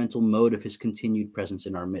sacramental mode of his continued presence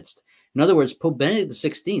in our midst." In other words, Pope Benedict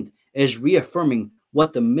XVI is reaffirming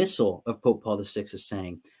what the Missal of Pope Paul VI is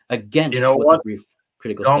saying against what the brief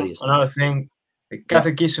critical study is saying. Another thing, the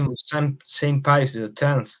Catechism of Saint Pius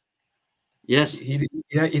X. Yes.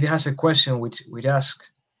 It has a question which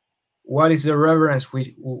asks, what is the reverence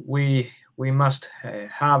we must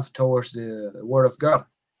have towards the Word of God?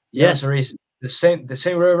 The answer is the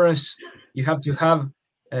same reverence you have to have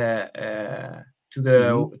to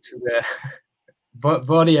the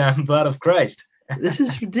body and blood of Christ. This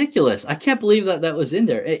is ridiculous. I can't believe that was in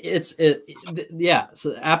there. Yeah.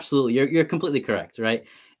 So absolutely, you're completely correct, right?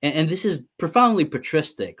 And this is profoundly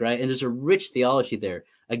patristic, right? And there's a rich theology there.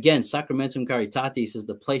 Again, Sacramentum Caritatis is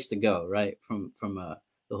the place to go, right? From the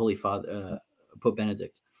Holy Father, Pope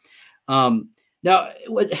Benedict. Now,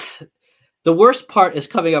 the worst part is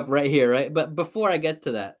coming up right here, right? But before I get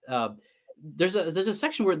to that, there's a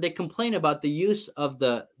section where they complain about the use of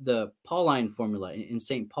the Pauline formula in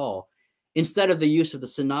St. Paul instead of the use of the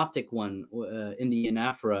synoptic one in the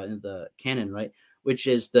anaphora in the canon, right? Which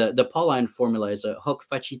is the Pauline formula is a hoc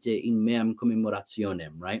facite in meam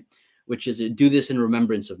commemorationem, right? Which is do this in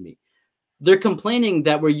remembrance of me. They're complaining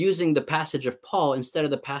that we're using the passage of Paul instead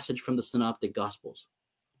of the passage from the synoptic gospels.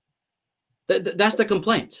 That's the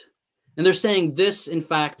complaint. And they're saying this, in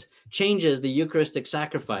fact, changes the Eucharistic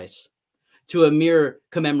sacrifice to a mere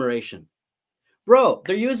commemoration. Bro,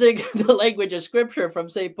 they're using the language of scripture from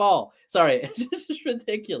St. Paul. Sorry, this is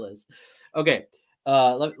ridiculous. Okay,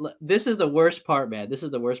 this is the worst part, man. This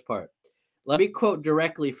is the worst part. Let me quote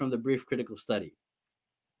directly from the brief critical study.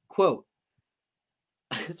 Quote,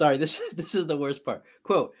 sorry, this is the worst part.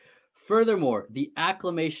 Quote, "Furthermore, the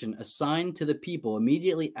acclamation assigned to the people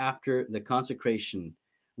immediately after the consecration,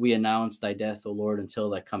 'We announce thy death, O Lord, until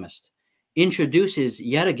thou comest,' introduces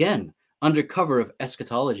yet again, under cover of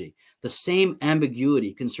eschatology, the same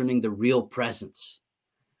ambiguity concerning the real presence.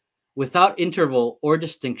 Without interval or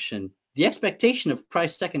distinction, the expectation of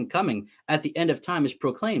Christ's second coming at the end of time is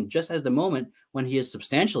proclaimed just as the moment when he is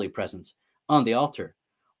substantially present on the altar,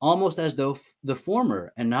 almost as though the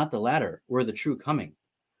former and not the latter were the true coming."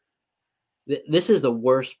 This is the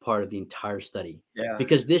worst part of the entire study,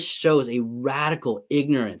 because this shows a radical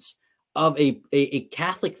ignorance of a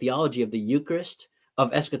Catholic theology of the Eucharist,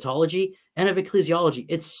 of eschatology, and of ecclesiology.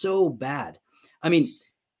 It's so bad. I mean,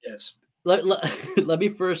 yes. Let me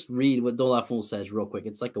first read what Don Lafont says real quick.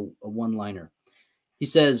 It's like a one-liner. He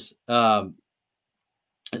says,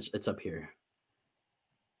 it's up here.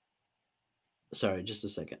 Sorry, just a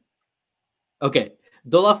second. Okay.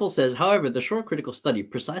 Don Lafont says, however, the short critical study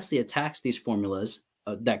precisely attacks these formulas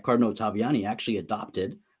that Cardinal Ottaviani actually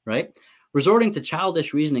adopted, right? Resorting to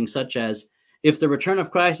childish reasoning such as, if the return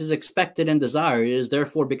of Christ is expected and desired, it is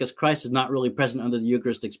therefore because Christ is not really present under the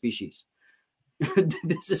Eucharistic species.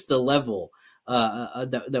 This is the level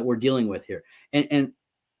that we're dealing with here. And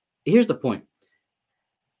here's the point.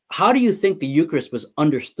 How do you think the Eucharist was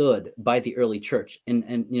understood by the early church?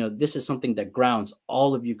 And you know, this is something that grounds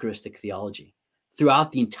all of Eucharistic theology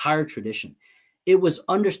throughout the entire tradition. It was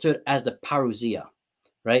understood as the parousia,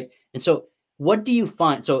 right? And so what do you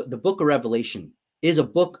find? So the book of Revelation is a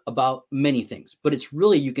book about many things, but it's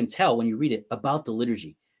really, you can tell when you read it, about the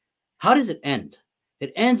liturgy. How does it end?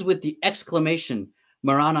 It ends with the exclamation,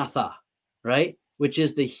 Maranatha, right? Which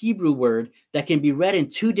is the Hebrew word that can be read in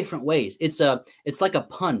two different ways. It's like a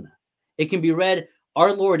pun. It can be read,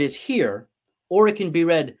 our Lord is here, or it can be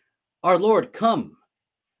read, our Lord come,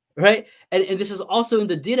 right? And this is also in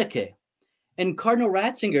the Didache. And Cardinal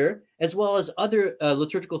Ratzinger, as well as other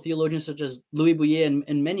liturgical theologians such as Louis Bouillet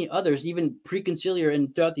and many others, even pre-conciliar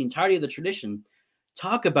and throughout the entirety of the tradition,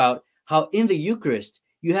 talk about how in the Eucharist,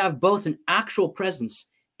 you have both an actual presence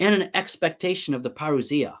and an expectation of the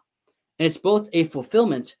parousia. And it's both a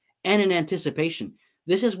fulfillment and an anticipation.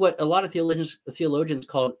 This is what a lot of theologians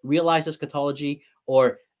call realized eschatology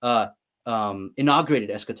or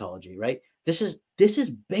inaugurated eschatology, right? This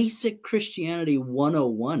is basic Christianity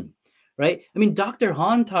 101. Right? I mean, Dr.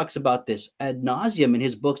 Hahn talks about this ad nauseum in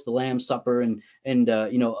his books, The Lamb's Supper, and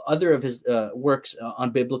you know, other of his works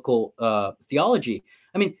on biblical theology.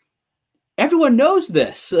 I mean, Everyone knows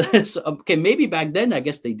this. So, okay, maybe back then, I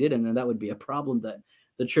guess they didn't, and that would be a problem that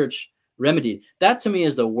the church remedied. That to me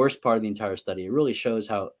is the worst part of the entire study. It really shows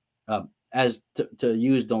how, as to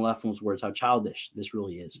use Don Laffont's words, how childish this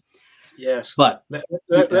really is. Yes. But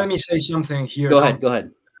let me say something here. Go ahead. Go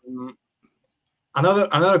ahead.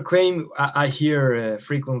 Another claim I hear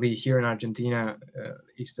frequently here in Argentina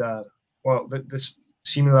is that, well, this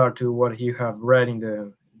similar to what you have read in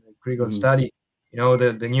the critical study. You know,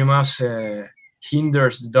 the new mass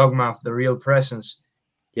hinders the dogma of the real presence.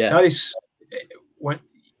 Yeah, that is when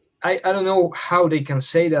I don't know how they can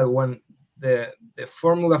say that when the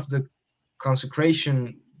formula of the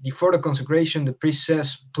consecration, before the consecration, the priest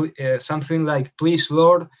says something like, "Please,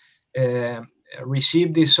 Lord,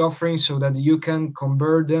 receive this offering so that you can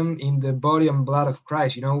convert them in the body and blood of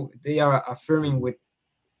Christ." You know, they are affirming with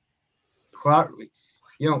clarity.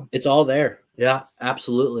 You know, it's all there. Yeah,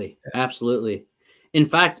 absolutely, absolutely. In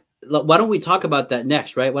fact, why don't we talk about that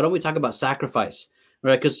next, right? Why don't we talk about sacrifice,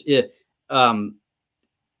 right? Because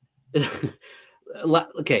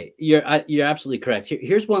okay, you're absolutely correct.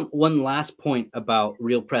 Here's one last point about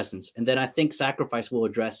real presence, and then I think sacrifice will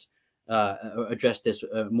address this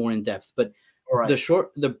more in depth. But right.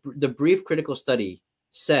 the brief critical study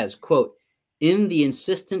says, quote, "In the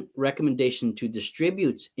insistent recommendation to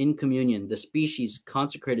distribute in communion the species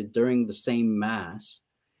consecrated during the same mass,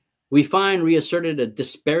 we find reasserted a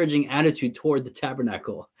disparaging attitude toward the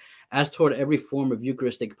tabernacle, as toward every form of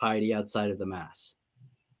Eucharistic piety outside of the mass."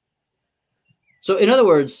 So in other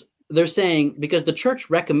words, they're saying, because the church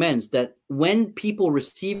recommends that when people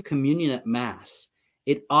receive communion at mass,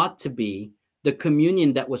 it ought to be the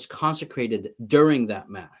communion that was consecrated during that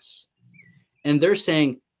mass. And they're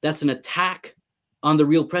saying that's an attack on the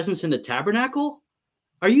real presence in the tabernacle?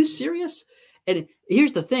 Are you serious? And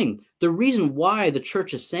here's the thing. The reason why the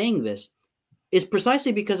church is saying this is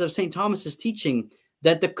precisely because of St. Thomas's teaching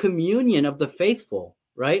that the communion of the faithful,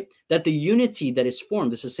 right, that the unity that is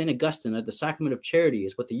formed, this is St. Augustine, that the sacrament of charity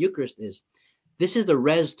is what the Eucharist is. This is the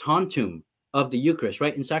res tantum of the Eucharist,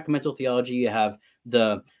 right? In sacramental theology, you have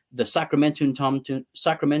the sacramentum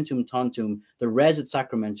tantum, the res et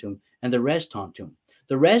sacramentum, and the res tantum.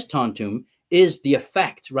 The res tantum is the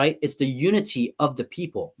effect, right? It's the unity of the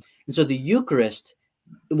people. And so the Eucharist,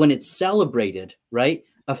 when it's celebrated, right,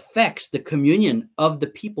 affects the communion of the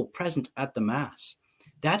people present at the Mass.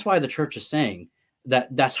 That's why the church is saying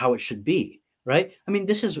that that's how it should be, right? I mean,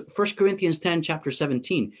 this is 1 Corinthians 10, chapter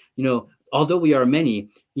 17. You know, although we are many,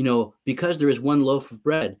 you know, because there is one loaf of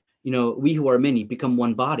bread, you know, we who are many become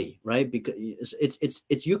one body, right? Because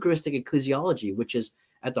it's Eucharistic ecclesiology, which is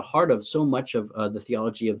at the heart of so much of the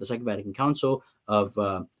theology of the Second Vatican Council, of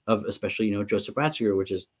especially, you know, Joseph Ratzinger,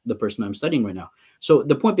 which is the person I'm studying right now. So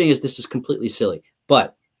the point being is this is completely silly.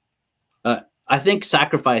 But I think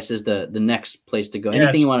sacrifice is the next place to go.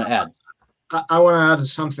 Anything you want to add? I want to add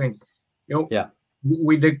something. You know, yeah,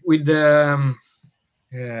 with the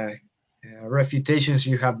refutations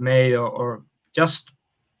you have made, or just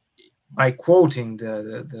by quoting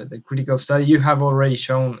the critical study, you have already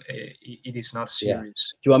shown it is not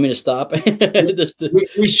serious. Yeah. Do you want me to stop?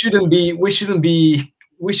 we shouldn't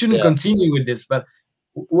continue with this, but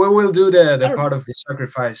we will do the part of the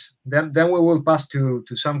sacrifice. Then we will pass to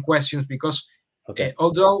some questions, because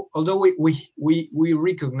although we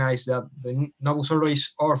recognize that the Novus Ordo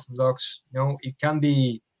is orthodox, you know,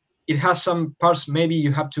 it has some parts maybe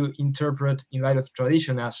you have to interpret in light of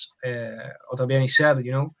tradition, as OTTAVIANI said,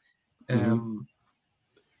 you know.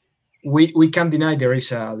 We can't deny there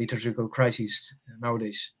is a liturgical crisis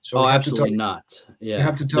nowadays. So absolutely not. Yeah, we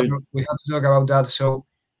have to talk about that. So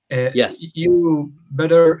yes, you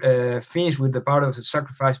better finish with the part of the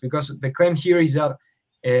sacrifice, because the claim here is that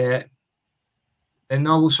the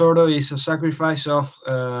Novus Ordo is a sacrifice of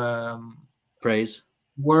praise,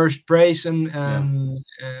 worship, praise, and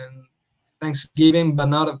thanksgiving, but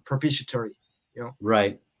not a propitiatory. You know,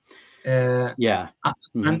 right?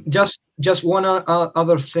 And just one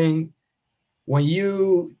other thing, when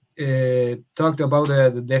you talked about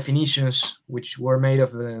the definitions which were made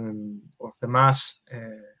of the Mass,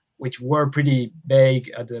 which were pretty vague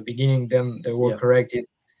at the beginning, then they were corrected.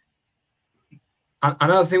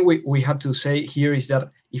 Another thing we have to say here is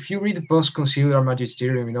that if you read the post-conciliar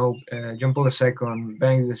magisterium, you know, John Paul II,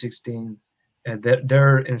 Benedict XVI,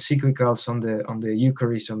 their encyclicals on the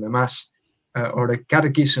Eucharist, on the Mass, or the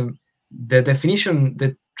Catechism, the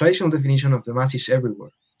traditional definition of the Mass is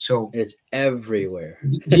everywhere. So it's everywhere.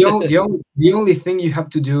 the only thing you have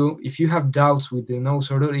to do, if you have doubts with the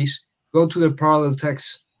Novus Ordo, is go to the parallel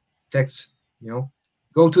text. You know,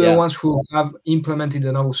 Go to the ones who have implemented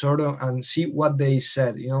the Novus Ordo and see what they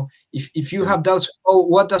said. You know, if you have doubts, oh,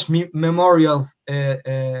 what does memorial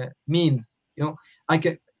mean? You know,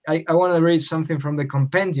 I want to read something from the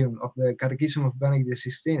compendium of the Catechism of Benedict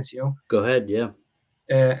XVI. You know, go ahead. Yeah,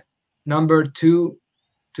 number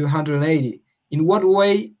 280. In what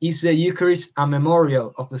way is the Eucharist a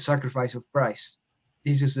memorial of the sacrifice of Christ?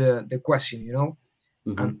 This is the question. You know,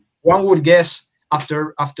 and one would guess,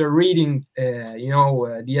 after reading,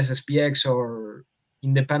 the SSPX or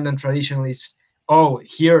independent traditionalists, oh,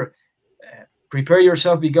 here, prepare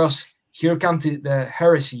yourself because here comes the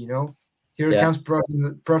heresy. You know, here comes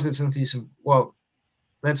Protestantism. Well,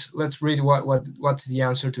 let's read what's the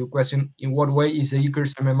answer to the question: in what way is the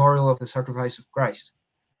Eucharist a memorial of the sacrifice of Christ?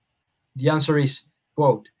 The answer is,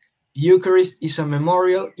 quote, the Eucharist is a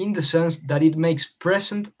memorial in the sense that it makes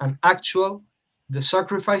present and actual the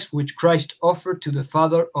sacrifice which Christ offered to the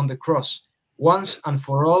Father on the cross, once and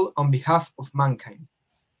for all on behalf of mankind.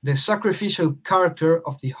 The sacrificial character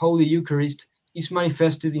of the Holy Eucharist is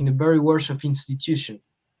manifested in the very words of institution.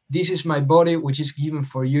 This is my body which is given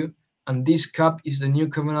for you, and this cup is the new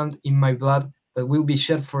covenant in my blood that will be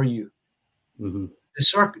shed for you.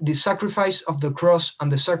 The sacrifice of the cross and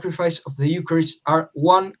the sacrifice of the Eucharist are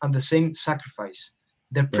one and the same sacrifice.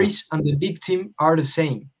 The priest and the victim are the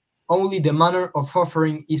same. Only the manner of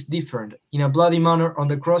offering is different, in a bloody manner on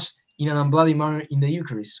the cross, in an unbloody manner in the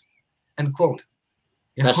Eucharist. End quote.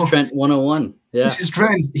 That's Trent 101. Yeah. This is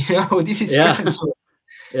Trent. This is Trent. So,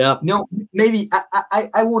 no, maybe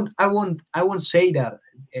I won't say that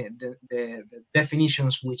the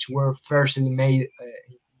definitions which were firstly made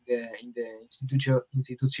in the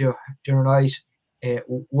Institutio Generalis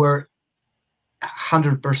were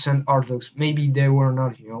 100% orthodox. Maybe they were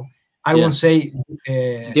not. I won't say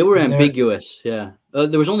they were ambiguous. Yeah,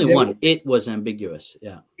 there was only one. It was ambiguous.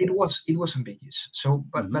 Yeah, it was ambiguous. So,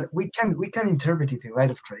 but we can interpret it in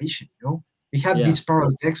light of tradition. We have these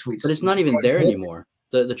parallel texts with, but it's not even there anymore.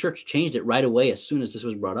 The church changed it right away as soon as this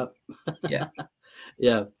was brought up.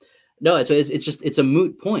 Yeah. No, so it's a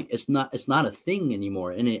moot point. It's not a thing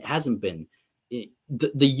anymore, and it hasn't been.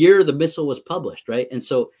 The year the missal was published, right? And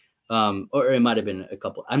so, or it might have been a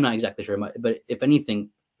couple. I'm not exactly sure, but if anything,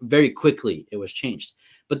 very quickly it was changed.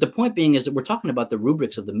 But the point being is that we're talking about the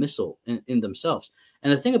rubrics of the missal in themselves.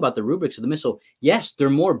 And the thing about the rubrics of the missal, yes, they're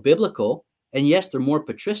more biblical, and yes, they're more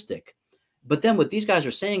patristic. But then what these guys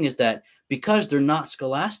are saying is that because they're not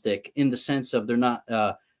scholastic in the sense of they're not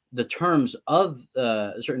the terms of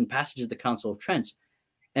certain passages of the Council of Trent,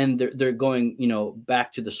 and they're going,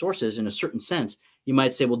 back to the sources in a certain sense, you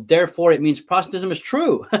might say, well, therefore it means Protestantism is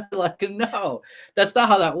true. Like, no, that's not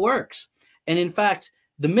how that works. And in fact,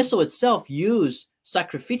 the missal itself used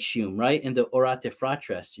sacrificium, right, in the Orate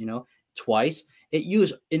Fratres, twice. It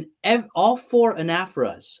used in all four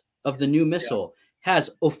anaphoras of the new missal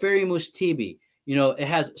has oferimus tibi. It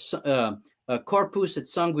has corpus et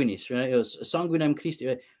sanguinis, right? It was sanguinem Christi,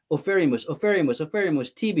 right?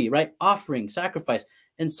 Oferimus tibi, right? Offering, sacrifice,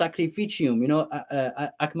 and sacrificium,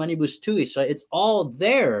 ac manibus tuis, right? It's all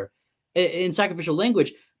there in sacrificial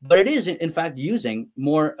language, but it is in fact using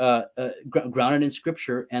more grounded in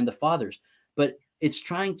Scripture and the Fathers. But it's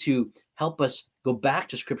trying to help us go back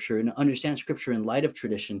to Scripture and understand Scripture in light of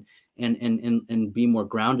tradition and be more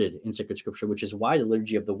grounded in sacred Scripture, which is why the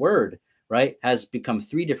Liturgy of the Word, right, has become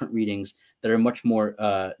 3 different readings that are much more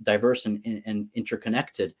diverse and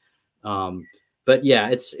interconnected. But yeah,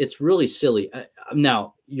 it's really silly.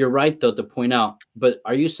 Now, you're right, though, to point out, but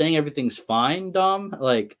are you saying everything's fine, Dom?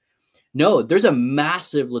 Like, no, there's a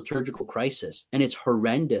massive liturgical crisis, and it's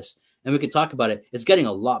horrendous. And we can talk about it. It's getting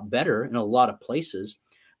a lot better in a lot of places.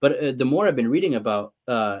 But the more I've been reading about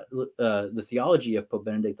the theology of Pope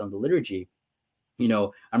Benedict on the liturgy,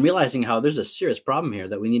 I'm realizing how there's a serious problem here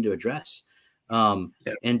that we need to address. And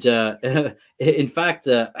in fact,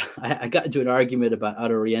 I got into an argument about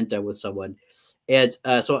Ad Orienta with someone. And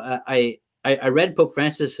so I read Pope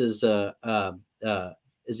Francis's,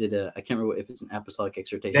 is it I can't remember if it's an apostolic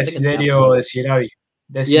exhortation.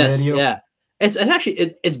 Yes, yeah. It's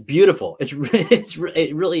actually, it's beautiful. It's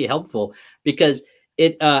really helpful because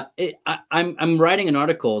I'm writing an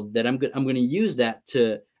article that I'm going to use that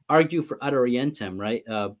to argue for Ad Orientem, right?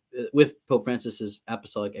 With Pope Francis's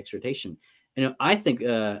apostolic exhortation. I think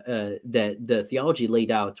that the theology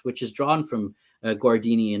laid out, which is drawn from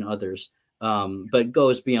Guardini and others, but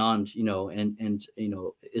goes beyond, and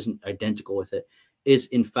isn't identical with it, is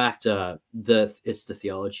in fact it's the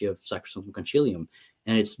theology of Sacrosanctum Concilium,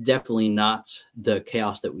 and it's definitely not the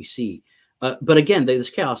chaos that we see. But again, this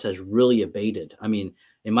chaos has really abated. I mean,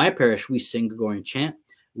 in my parish, we sing Gregorian chant.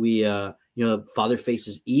 We, Father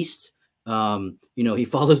faces east. He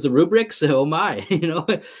follows the rubric, so oh my,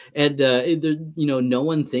 and no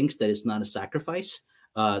one thinks that it's not a sacrifice.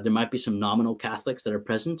 There might be some nominal Catholics that are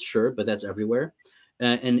present, sure, but that's everywhere.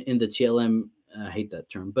 And in the TLM, I hate that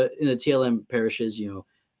term, but in the TLM parishes,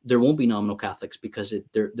 there won't be nominal Catholics because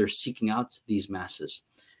they're seeking out these masses,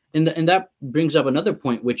 and that brings up another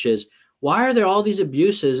point, which is, why are there all these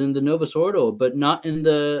abuses in the Novus Ordo but not in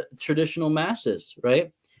the traditional masses,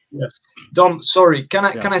 right? Yes, Dom. Sorry, can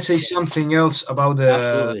I say something else about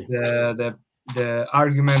the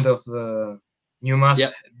argument of the new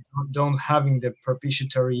mass don't having the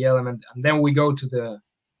propitiatory element, and then we go to the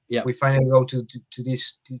we finally go to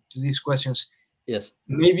these questions. Yes,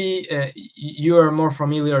 maybe you are more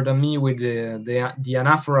familiar than me with the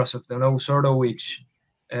anaphoras of the Novus Ordo, which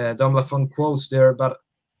Dom Lafont quotes there, but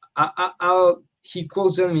he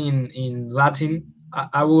quotes them in Latin.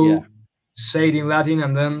 I will say it in Latin,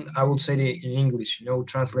 and then I will say it in English,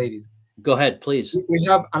 translated. Go ahead, please. We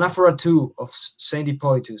have Anaphora 2 of Saint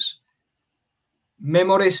Hippolytus.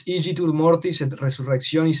 Memores igitur mortis et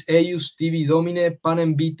resurrectionis eius tibi domine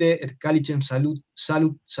panem vitae et calicem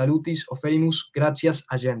salutis oferimus gratias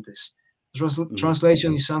agentes.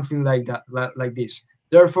 Translation is something like that, like this.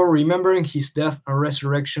 Therefore, remembering his death and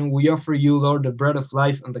resurrection, we offer you, Lord, the bread of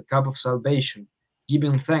life and the cup of salvation,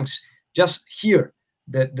 giving thanks. Just here,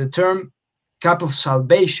 the term cup of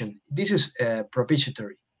salvation, this is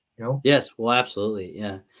propitiatory, Yes, well, absolutely,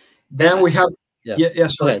 yeah. Then we have,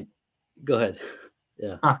 sorry. Go ahead.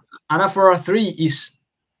 Yeah. Anaphora 3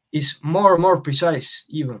 is more precise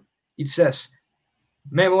even. It says,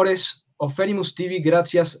 Memores offerimus tibi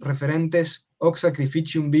gratias referentes hoc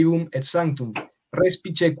sacrificium vivum et sanctum,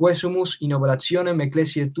 respice quesumus in oblationem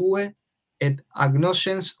ecclesiae tue, et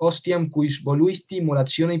agnoscens ostiam quis voluisti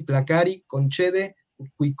molatione placari concede,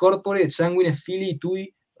 qui corpore et sanguine filii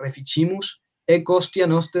tui reficimus, ec ostia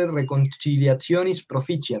noster reconciliationis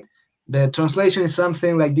proficiat. The translation is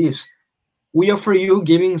something like this. We offer you,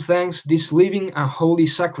 giving thanks, this living and holy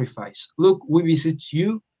sacrifice. Look, we visit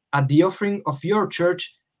you at the offering of your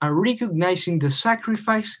church and recognizing the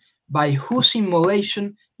sacrifice by whose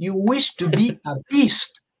immolation you wish to be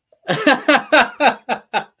appeased.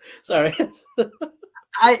 Sorry.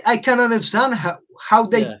 I can understand how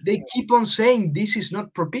they keep on saying this is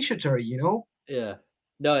not propitiatory, Yeah.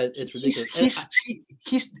 No, it's ridiculous.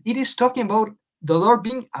 It is talking about the Lord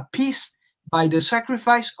being appeased by the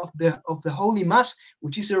sacrifice of the Holy Mass,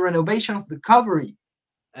 which is the renovation of the Calvary.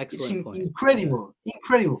 Excellent it's incredible.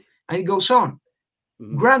 And it goes on.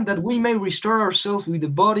 Grant that we may restore ourselves with the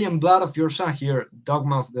body and blood of your Son, here,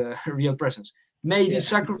 dogma of the real presence. May this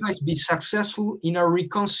sacrifice be successful in our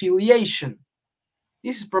reconciliation.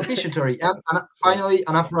 This is propitiatory. And finally,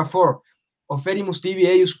 Anaphora 4. Offerimus tibi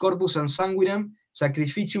eius corpus and sanguinem,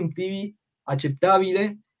 sacrificium tibi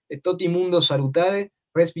acceptabile, et toti mundo salutare,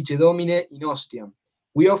 respice domine in ostiam.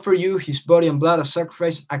 We offer you his body and blood as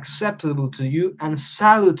sacrifice acceptable to you and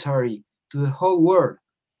salutary to the whole world.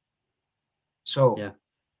 So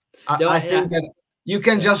I think that you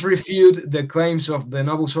can just refute the claims of the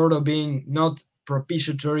Novus Ordo being not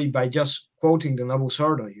propitiatory by just quoting the Novus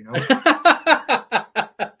Ordo,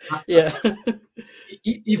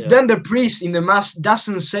 If then the priest in the Mass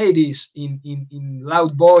doesn't say this in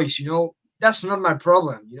loud voice, that's not my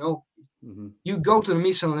problem, You go to the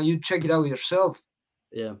Missal and you check it out yourself.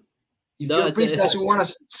 Yeah. If your priest doesn't want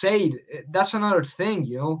to say it, that's another thing,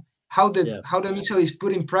 How the Missal is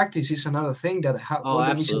put in practice is another thing, that what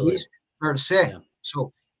the Missal is per se. Yeah.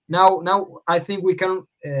 So now I think we can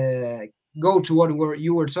go to what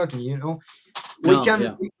you were talking,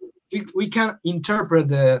 we can interpret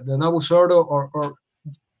the Novus Ordo or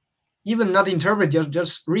even not interpret,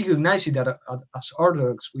 just recognize it as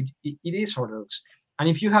Orthodox, which it is Orthodox. And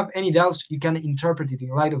if you have any doubts, you can interpret it in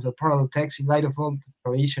light of the parallel text, in light of all the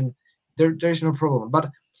tradition. There is no problem. But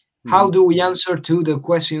how do we answer to the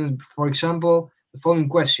question, for example, the following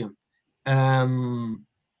question?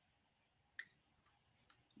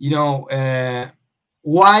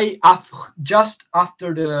 Why just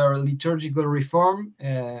after the liturgical reform,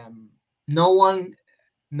 no one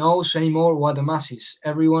knows anymore what the Mass is?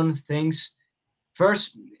 Everyone thinks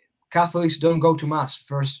first Catholics don't go to Mass.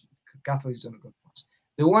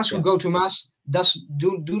 The ones who go to Mass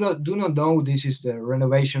do not know this is the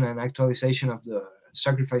renovation and actualization of the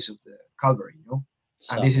sacrifice of the Calvary,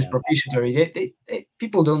 and this is propitiatory.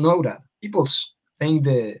 People don't know that. People think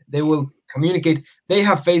they will communicate. They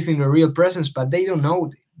have faith in the real presence, but they don't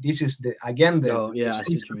know this is the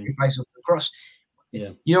sacrifice of the cross.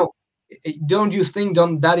 Yeah. Don't you think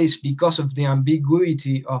that is because of the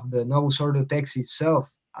ambiguity of the Novus Ordo text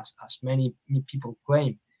itself, as many people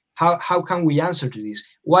claim? how can we answer to this?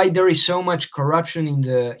 Why there is so much corruption in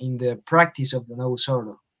the practice of the Novus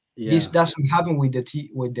Ordo? Yeah. This doesn't happen with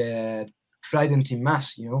the Tridentine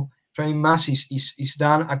Mass. You know, Tridentine Mass is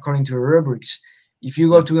done according to the rubrics. If you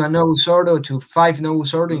go to a Novus Ordo, to 5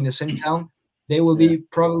 Novus Ordo in the same town, they will be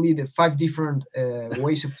probably the 5 different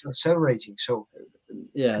ways of celebrating. So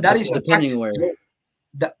that is depending a fact, where. you know,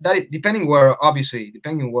 that is, depending where, obviously,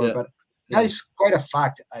 depending where, but that is quite a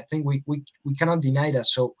fact. I think we cannot deny that.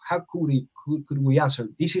 So how could we answer?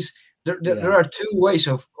 This is there are 2 ways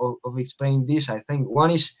of explaining this. I think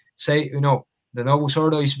one is say, you know, the Novus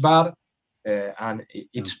Ordo is bad, and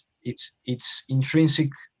its intrinsic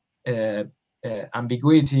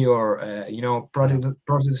ambiguity, or you know,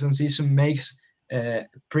 Protestantism makes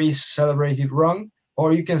priests celebrate it wrong.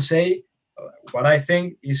 Or you can say, what I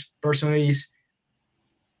think is personally is,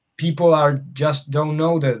 people are just don't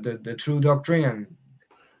know the true doctrine, and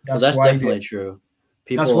that's why definitely true.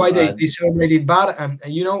 People, that's why they celebrate it bad. And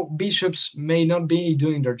you know, bishops may not be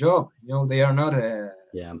doing their job. You know, they are not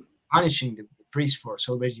punishing the priest for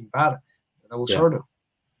celebrating bad.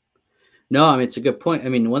 No, I mean, it's a good point. I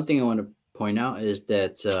mean, one thing I want to point out is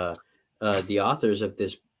that the authors of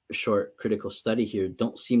this short critical study here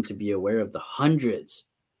don't seem to be aware of the hundreds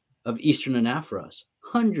of Eastern anaphoras,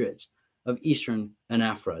 of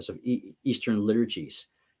Eastern liturgies,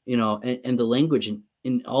 you know, and the language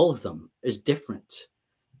in all of them is different.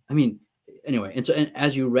 I mean, anyway, and so, and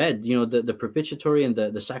as you read, you know, the propitiatory and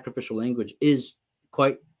the sacrificial language is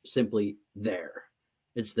quite simply there.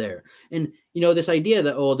 It's there. And, you know, this idea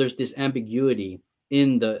that, oh, there's this ambiguity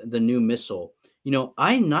in the new missal, you know,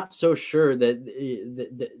 I'm not so sure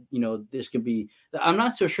that, you know, this could be, I'm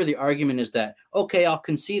not so sure the argument is that, okay, I'll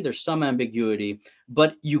concede there's some ambiguity,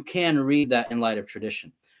 but you can read that in light of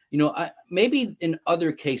tradition. You know, maybe in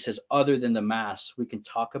other cases other than the Mass, we can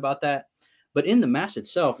talk about that. But in the Mass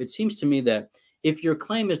itself, it seems to me that if your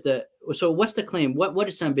claim is that, so what's the claim? What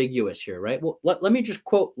is ambiguous here, right? Well, let me just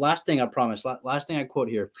quote, last thing I promise, last thing I quote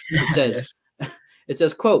here. It says, it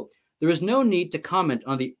says, quote, "There is no need to comment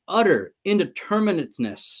on the utter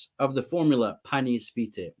indeterminateness of the formula panis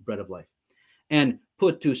vitae, bread of life, and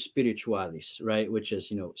putu spiritualis, right? Which is,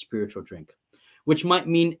 you know, spiritual drink, which might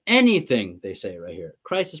mean anything," they say right here.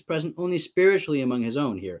 Christ is present only spiritually among his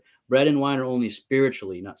own here. Bread and wine are only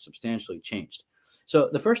spiritually, not substantially changed. So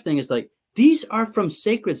the first thing is like, these are from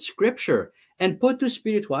sacred scripture, and putu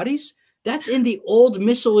spiritualis, that's in the old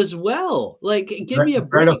missal as well. Like, give me a break.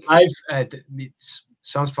 Bread of life, it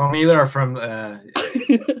sounds familiar from the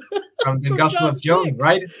Gospel of John,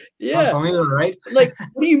 right? Yeah. Sounds familiar, right? Like,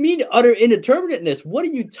 what do you mean utter indeterminateness? What are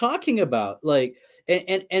you talking about? Like,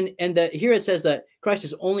 and that here it says that Christ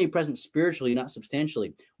is only present spiritually, not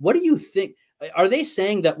substantially. What do you think? Are they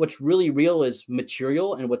saying that what's really real is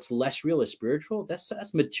material and what's less real is spiritual?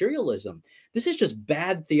 That's materialism. This is just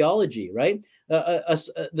bad theology, right?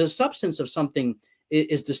 The substance of something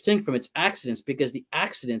is distinct from its accidents, because the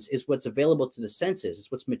accidents is what's available to the senses.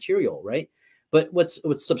 It's what's material, right? But what's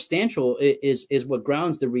substantial is what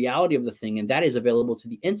grounds the reality of the thing, and that is available to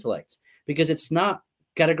the intellect, because it's not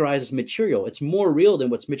categorized as material. It's more real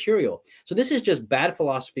than what's material. So this is just bad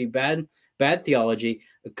philosophy, bad theology,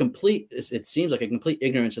 it seems like a complete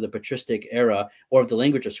ignorance of the patristic era, or of the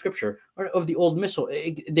language of scripture, or of the old missal.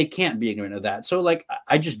 They can't be ignorant of that. So like,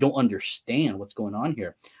 I just don't understand what's going on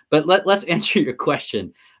here. But let's answer your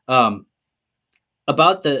question about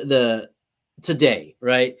the today,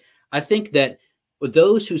 right? I think that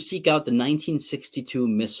those who seek out the 1962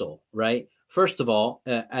 missal, right? First of all,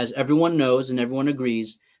 as everyone knows and everyone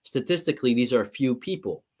agrees, statistically, these are few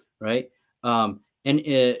people, right? And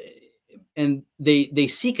they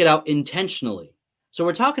seek it out intentionally. So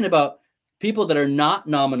we're talking about people that are not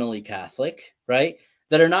nominally Catholic, right?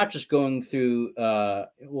 That are not just going through,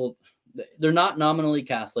 well, they're not nominally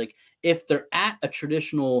Catholic. If they're at a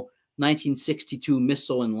traditional 1962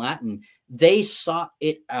 missal in Latin, they sought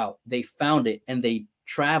it out, they found it, and they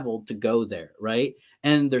traveled to go there, right?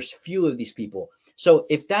 And there's few of these people. So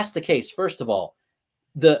if that's the case, first of all,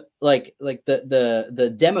 the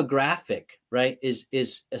demographic, right, is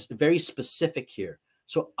very specific here.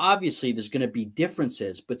 So obviously there's going to be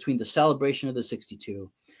differences between the celebration of the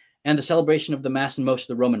 62 and the celebration of the Mass in most of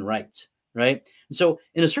the Roman rites, right? And so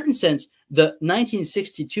in a certain sense, the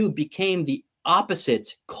 1962 became the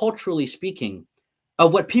opposite, culturally speaking,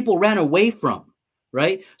 of what people ran away from,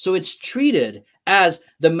 right? So it's treated as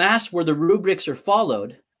the Mass where the rubrics are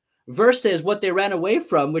followed, versus what they ran away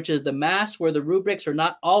from, which is the Mass where the rubrics are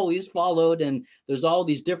not always followed, and there's all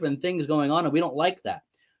these different things going on, and we don't like that.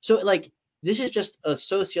 So like, this is just a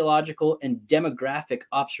sociological and demographic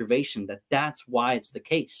observation that that's why it's the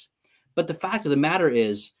case. But the fact of the matter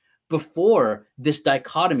is, before this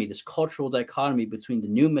dichotomy, this cultural dichotomy between the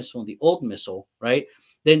new missile and the old missile, right,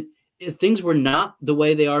 then things were not the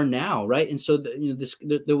way they are now, right? And so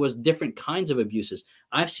there was different kinds of abuses.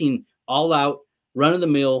 I've seen all out, run of the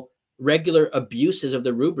mill, regular abuses of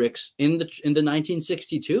the rubrics in the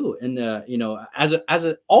 1962, and as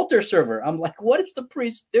an altar server, I'm like, what is the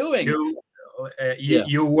priest doing?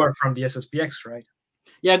 You were from the SSPX, right?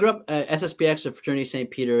 Yeah, I grew up SSPX of Fraternity St.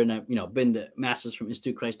 Peter, and I've been to masses from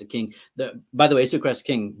Institute Christ the King. By the way, Institute Christ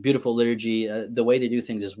the King, beautiful liturgy. The way they do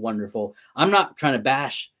things is wonderful. I'm not trying to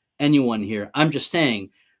bash anyone here. I'm just saying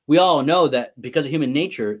we all know that because of human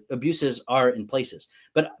nature, abuses are in places.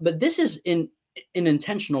 But this is in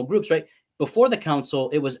intentional groups, right? Before the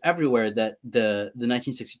council, it was everywhere that the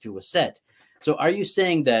 1962 was said. So are you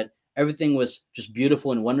saying that everything was just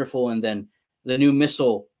beautiful and wonderful, and then the new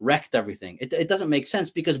missile wrecked everything? It doesn't make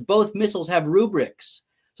sense, because both missiles have rubrics.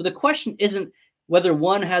 So the question isn't whether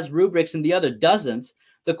one has rubrics and the other doesn't.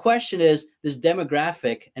 The question is this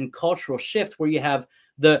demographic and cultural shift where you have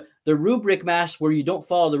the rubric mass where you don't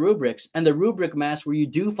follow the rubrics, and the rubric mass where you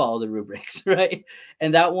do follow the rubrics, right?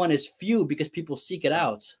 And that one is few because people seek it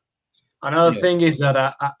out. Another thing is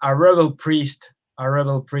that a rebel priest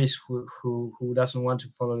who doesn't want to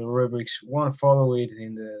follow the rubrics won't follow it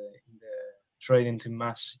in the straight into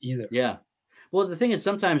mass either. Yeah. Well, the thing is,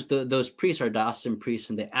 sometimes those priests are diocesan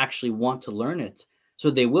priests and they actually want to learn it.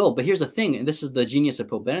 So they will. But here's the thing, and this is the genius of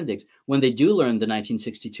Pope Benedict. When they do learn the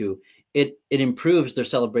 1962, it improves their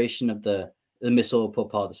celebration of the missal of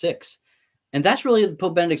Pope Paul VI. And that's really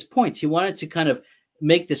Pope Benedict's point. He wanted to kind of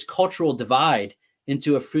make this cultural divide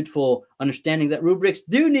into a fruitful understanding that rubrics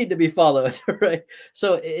do need to be followed, right?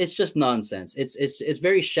 So it's just nonsense. It's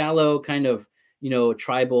very shallow, kind of,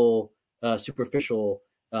 tribal, superficial,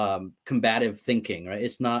 combative thinking, right?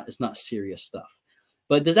 It's not serious stuff.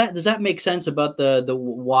 But does that make sense about the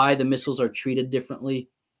why the missiles are treated differently,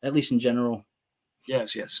 at least in general?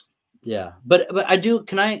 Yes. Yeah, but I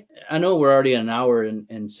know we're already an hour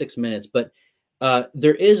and 6 minutes, but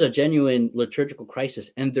there is a genuine liturgical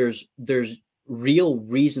crisis, and there's real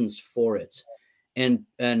reasons for it, and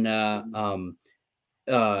there's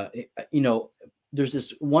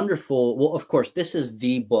this wonderful. Well, of course, this is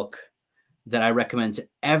the book that I recommend to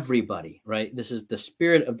everybody, right? This is The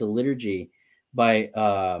Spirit of the Liturgy by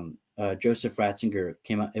Joseph Ratzinger.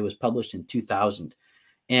 Came out. It was published in 2000,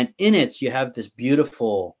 and in it you have this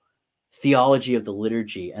beautiful theology of the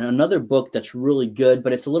liturgy. And another book that's really good,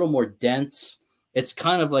 but it's a little more dense. It's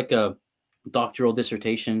kind of like a doctoral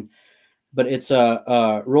dissertation, but it's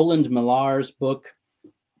Roland Millar's book.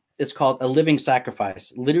 It's called A Living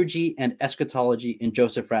Sacrifice: Liturgy and Eschatology in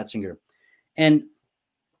Joseph Ratzinger. And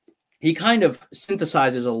he kind of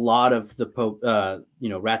synthesizes a lot of the Pope,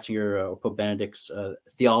 Ratzinger or Pope Benedict's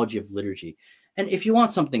theology of liturgy. And if you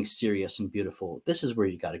want something serious and beautiful, this is where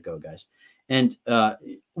you got to go, guys. And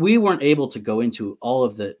we weren't able to go into all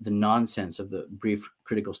of the nonsense of the brief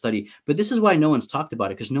critical study, but this is why no one's talked about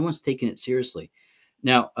it, because no one's taken it seriously.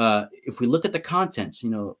 Now, if we look at the contents,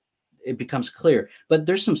 it becomes clear. But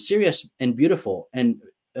there's some serious and beautiful and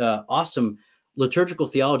awesome liturgical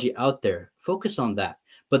theology out there. Focus on that.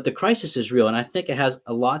 But the crisis is real, and I think it has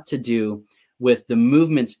a lot to do with the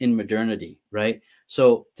movements in modernity, right?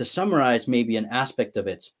 So to summarize maybe an aspect of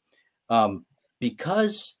it,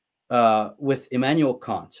 because with Immanuel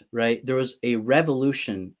Kant, right, there was a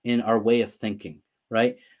revolution in our way of thinking,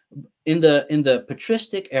 right? In the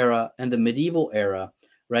patristic era and the medieval era,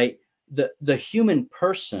 right, the human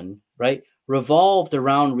person, right, revolved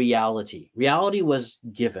around reality. Reality was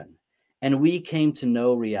given, and we came to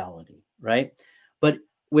know reality, right? But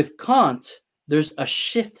with Kant, there's a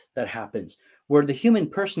shift that happens where the human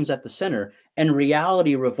person's at the center and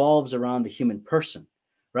reality revolves around the human person,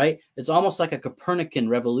 right? It's almost like a Copernican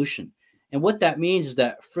revolution. And what that means is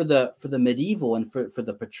that for the medieval and for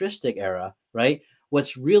the patristic era, right,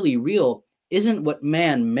 what's really real isn't what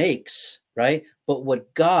man makes, right, but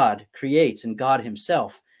what God creates and God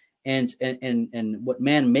himself. And what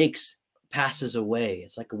man makes passes away.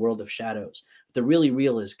 It's like a world of shadows. The really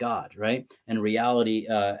real is God, right? And reality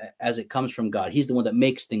as it comes from God. He's the one that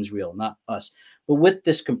makes things real, not us. But with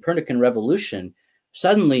this Copernican revolution,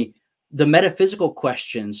 suddenly the metaphysical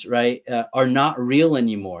questions, right, are not real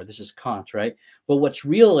anymore. This is Kant, right? But what's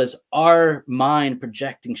real is our mind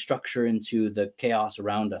projecting structure into the chaos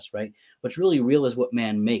around us, right? What's really real is what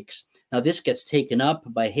man makes. Now, this gets taken up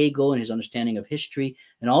by Hegel and his understanding of history,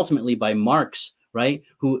 and ultimately by Marx, right,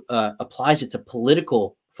 who applies it to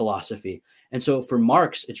political philosophy. And so for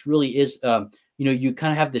Marx, it really is, you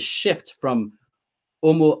kind of have this shift from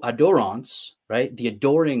homo adorans, right, the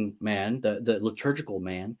adoring man, the liturgical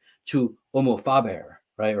man, to homo faber,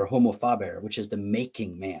 right? Or homo faber, which is the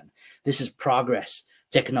making man. This is progress,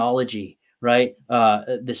 technology, right?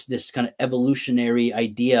 This kind of evolutionary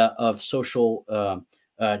idea of social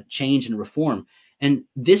change and reform. And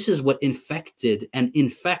this is what infected and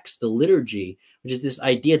infects the liturgy, which is this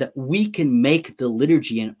idea that we can make the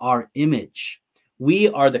liturgy in our image. We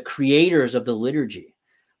are the creators of the liturgy.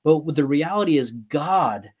 But the reality is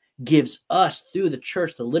God gives us through the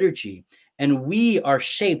church the liturgy, and we are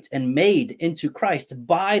shaped and made into Christ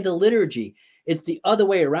by the liturgy. It's the other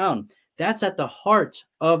way around. That's at the heart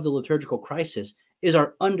of the liturgical crisis, is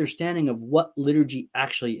our understanding of what liturgy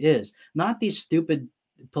actually is, not these stupid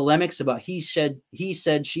polemics about he said,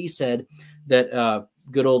 she said that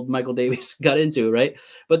good old Michael Davies got into, right?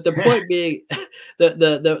 But the point being,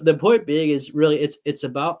 the point being is really it's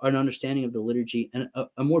about an understanding of the liturgy and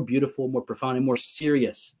a more beautiful, more profound, and more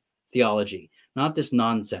serious theology, not this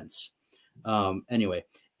nonsense. Anyway,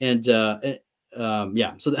 and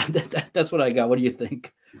yeah, so that's what I got. What do you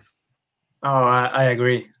think? Oh, I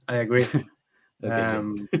agree. I agree. Okay,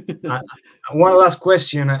 one last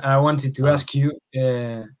question I wanted to ask you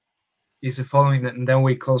is the following, and then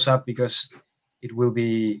we close up because it will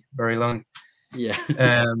be very long. Yeah.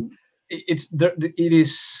 It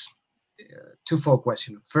is twofold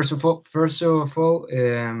question. First of all,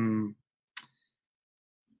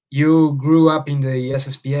 you grew up in the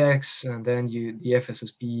SSPX and then the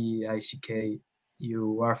FSSP ICK.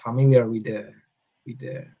 You are familiar with the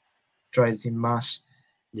Tridentine Mass.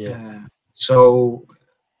 Yeah. So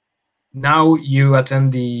now you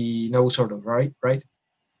attend the Novus Ordo, right?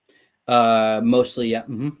 Mostly, yeah.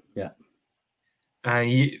 Mm-hmm. Yeah. And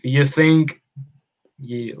you think,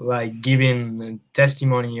 like, giving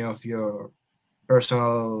testimony of your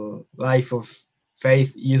personal life of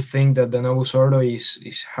faith, you think that the Novus Ordo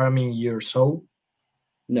is harming your soul?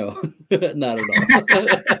 No, not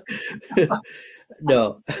at all.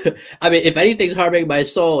 No, I mean, if anything's harming my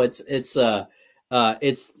soul, it's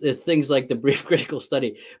things like the brief critical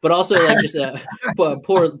study, but also like just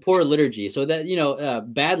poor liturgy. So that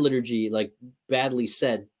bad liturgy, like badly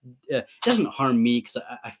said, doesn't harm me because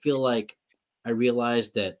I feel like I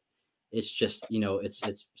realized that it's just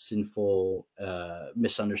it's sinful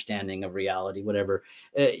misunderstanding of reality, whatever.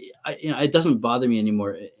 It doesn't bother me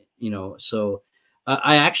anymore. So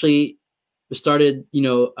I actually started,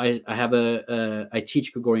 I have I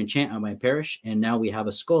teach Gregorian chant at my parish, and now we have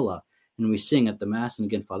a schola, and we sing at the Mass. And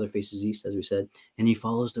again, Father faces east, as we said, and he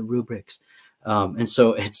follows the rubrics. And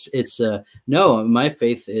so it's no, my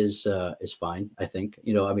faith is fine. I think,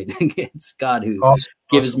 I mean, it's God who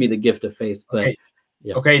gives me the gift of faith. But okay.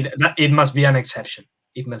 Yeah. Okay, it must be an exception.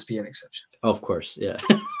 It must be an exception. Of course, yeah.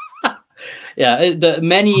 Yeah, the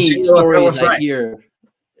many stories I hear.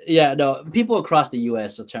 Yeah, no, people across the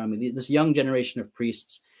U.S. are telling me this young generation of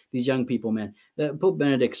priests, these young people, man, Pope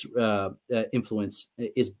Benedict's influence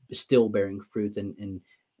is still bearing fruit, and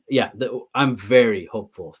yeah, I'm very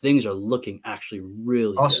hopeful. Things are looking actually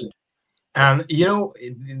really awesome. good. And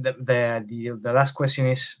the last question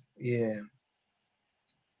is,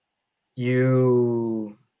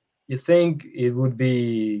 you think it would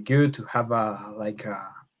be good to have a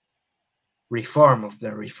reform of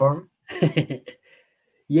the reform?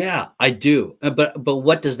 Yeah, I do. But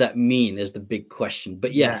what does that mean is the big question.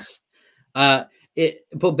 But yes,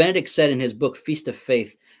 Pope Benedict said in his book, Feast of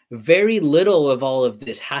Faith, very little of all of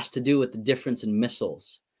this has to do with the difference in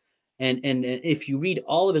missals. And if you read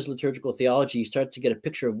all of his liturgical theology, you start to get a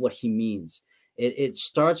picture of what he means. It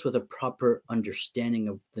starts with a proper understanding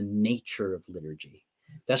of the nature of liturgy.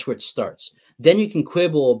 That's where it starts. Then you can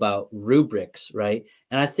quibble about rubrics, right?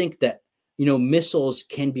 And I think that, missals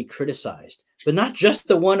can be criticized, but not just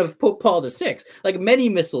the one of Pope Paul VI. Like many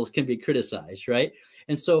missals can be criticized, right?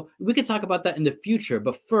 And so we could talk about that in the future.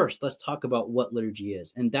 But first, let's talk about what liturgy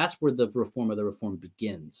is. And that's where the reform of the reform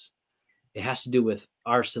begins. It has to do with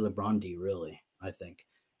our celebrandi, really, I think,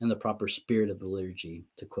 and the proper spirit of the liturgy,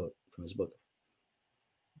 to quote from his book.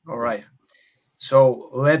 All right. So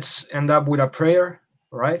let's end up with a prayer,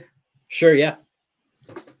 all right? Sure, yeah.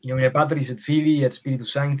 In nomine Patris et Filii et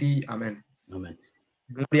Spiritus Sancti. Amen. Amen.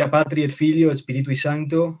 Gloria Patri et Filio et Spiritui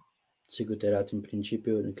Sancto. Sicut erat in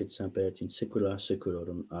principio, nunc et semper et in saecula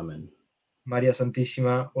saeculorum. Amen. Maria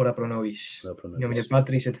Santissima, ora pro nobis. Ora pro nobis. In nomine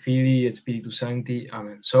Patris et Filii et Spiritus Sancti.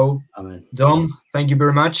 Amen. So, Amen. Dom, thank you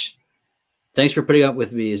very much. Thanks for putting up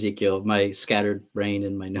with me, Ezekiel, my scattered brain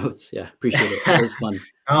and my notes. Yeah, appreciate it. It was fun.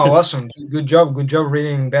 Oh, awesome. Good job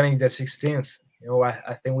reading Benedict the 16th.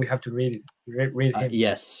 I think we have to read it. Read him.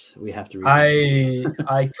 Yes, we have to read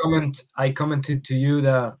him. I commented to you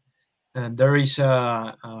that there is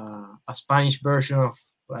a Spanish version of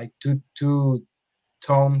like two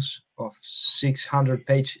tomes of 600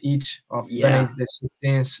 pages each of Benedict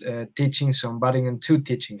XVI's teachings on Vatican II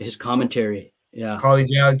teachings. His commentary,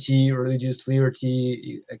 collegiality, religious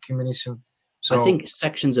liberty, ecumenism. So I think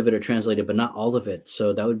sections of it are translated, but not all of it.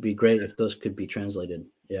 So that would be great if those could be translated.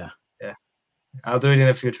 Yeah. I'll do it in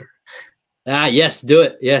the future. Yes, do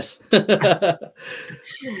it. Yes. All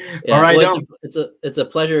right. Well, it's a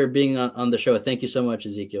pleasure being on the show. Thank you so much,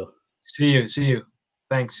 Ezequiel. See you.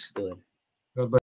 Thanks. Good. God bless.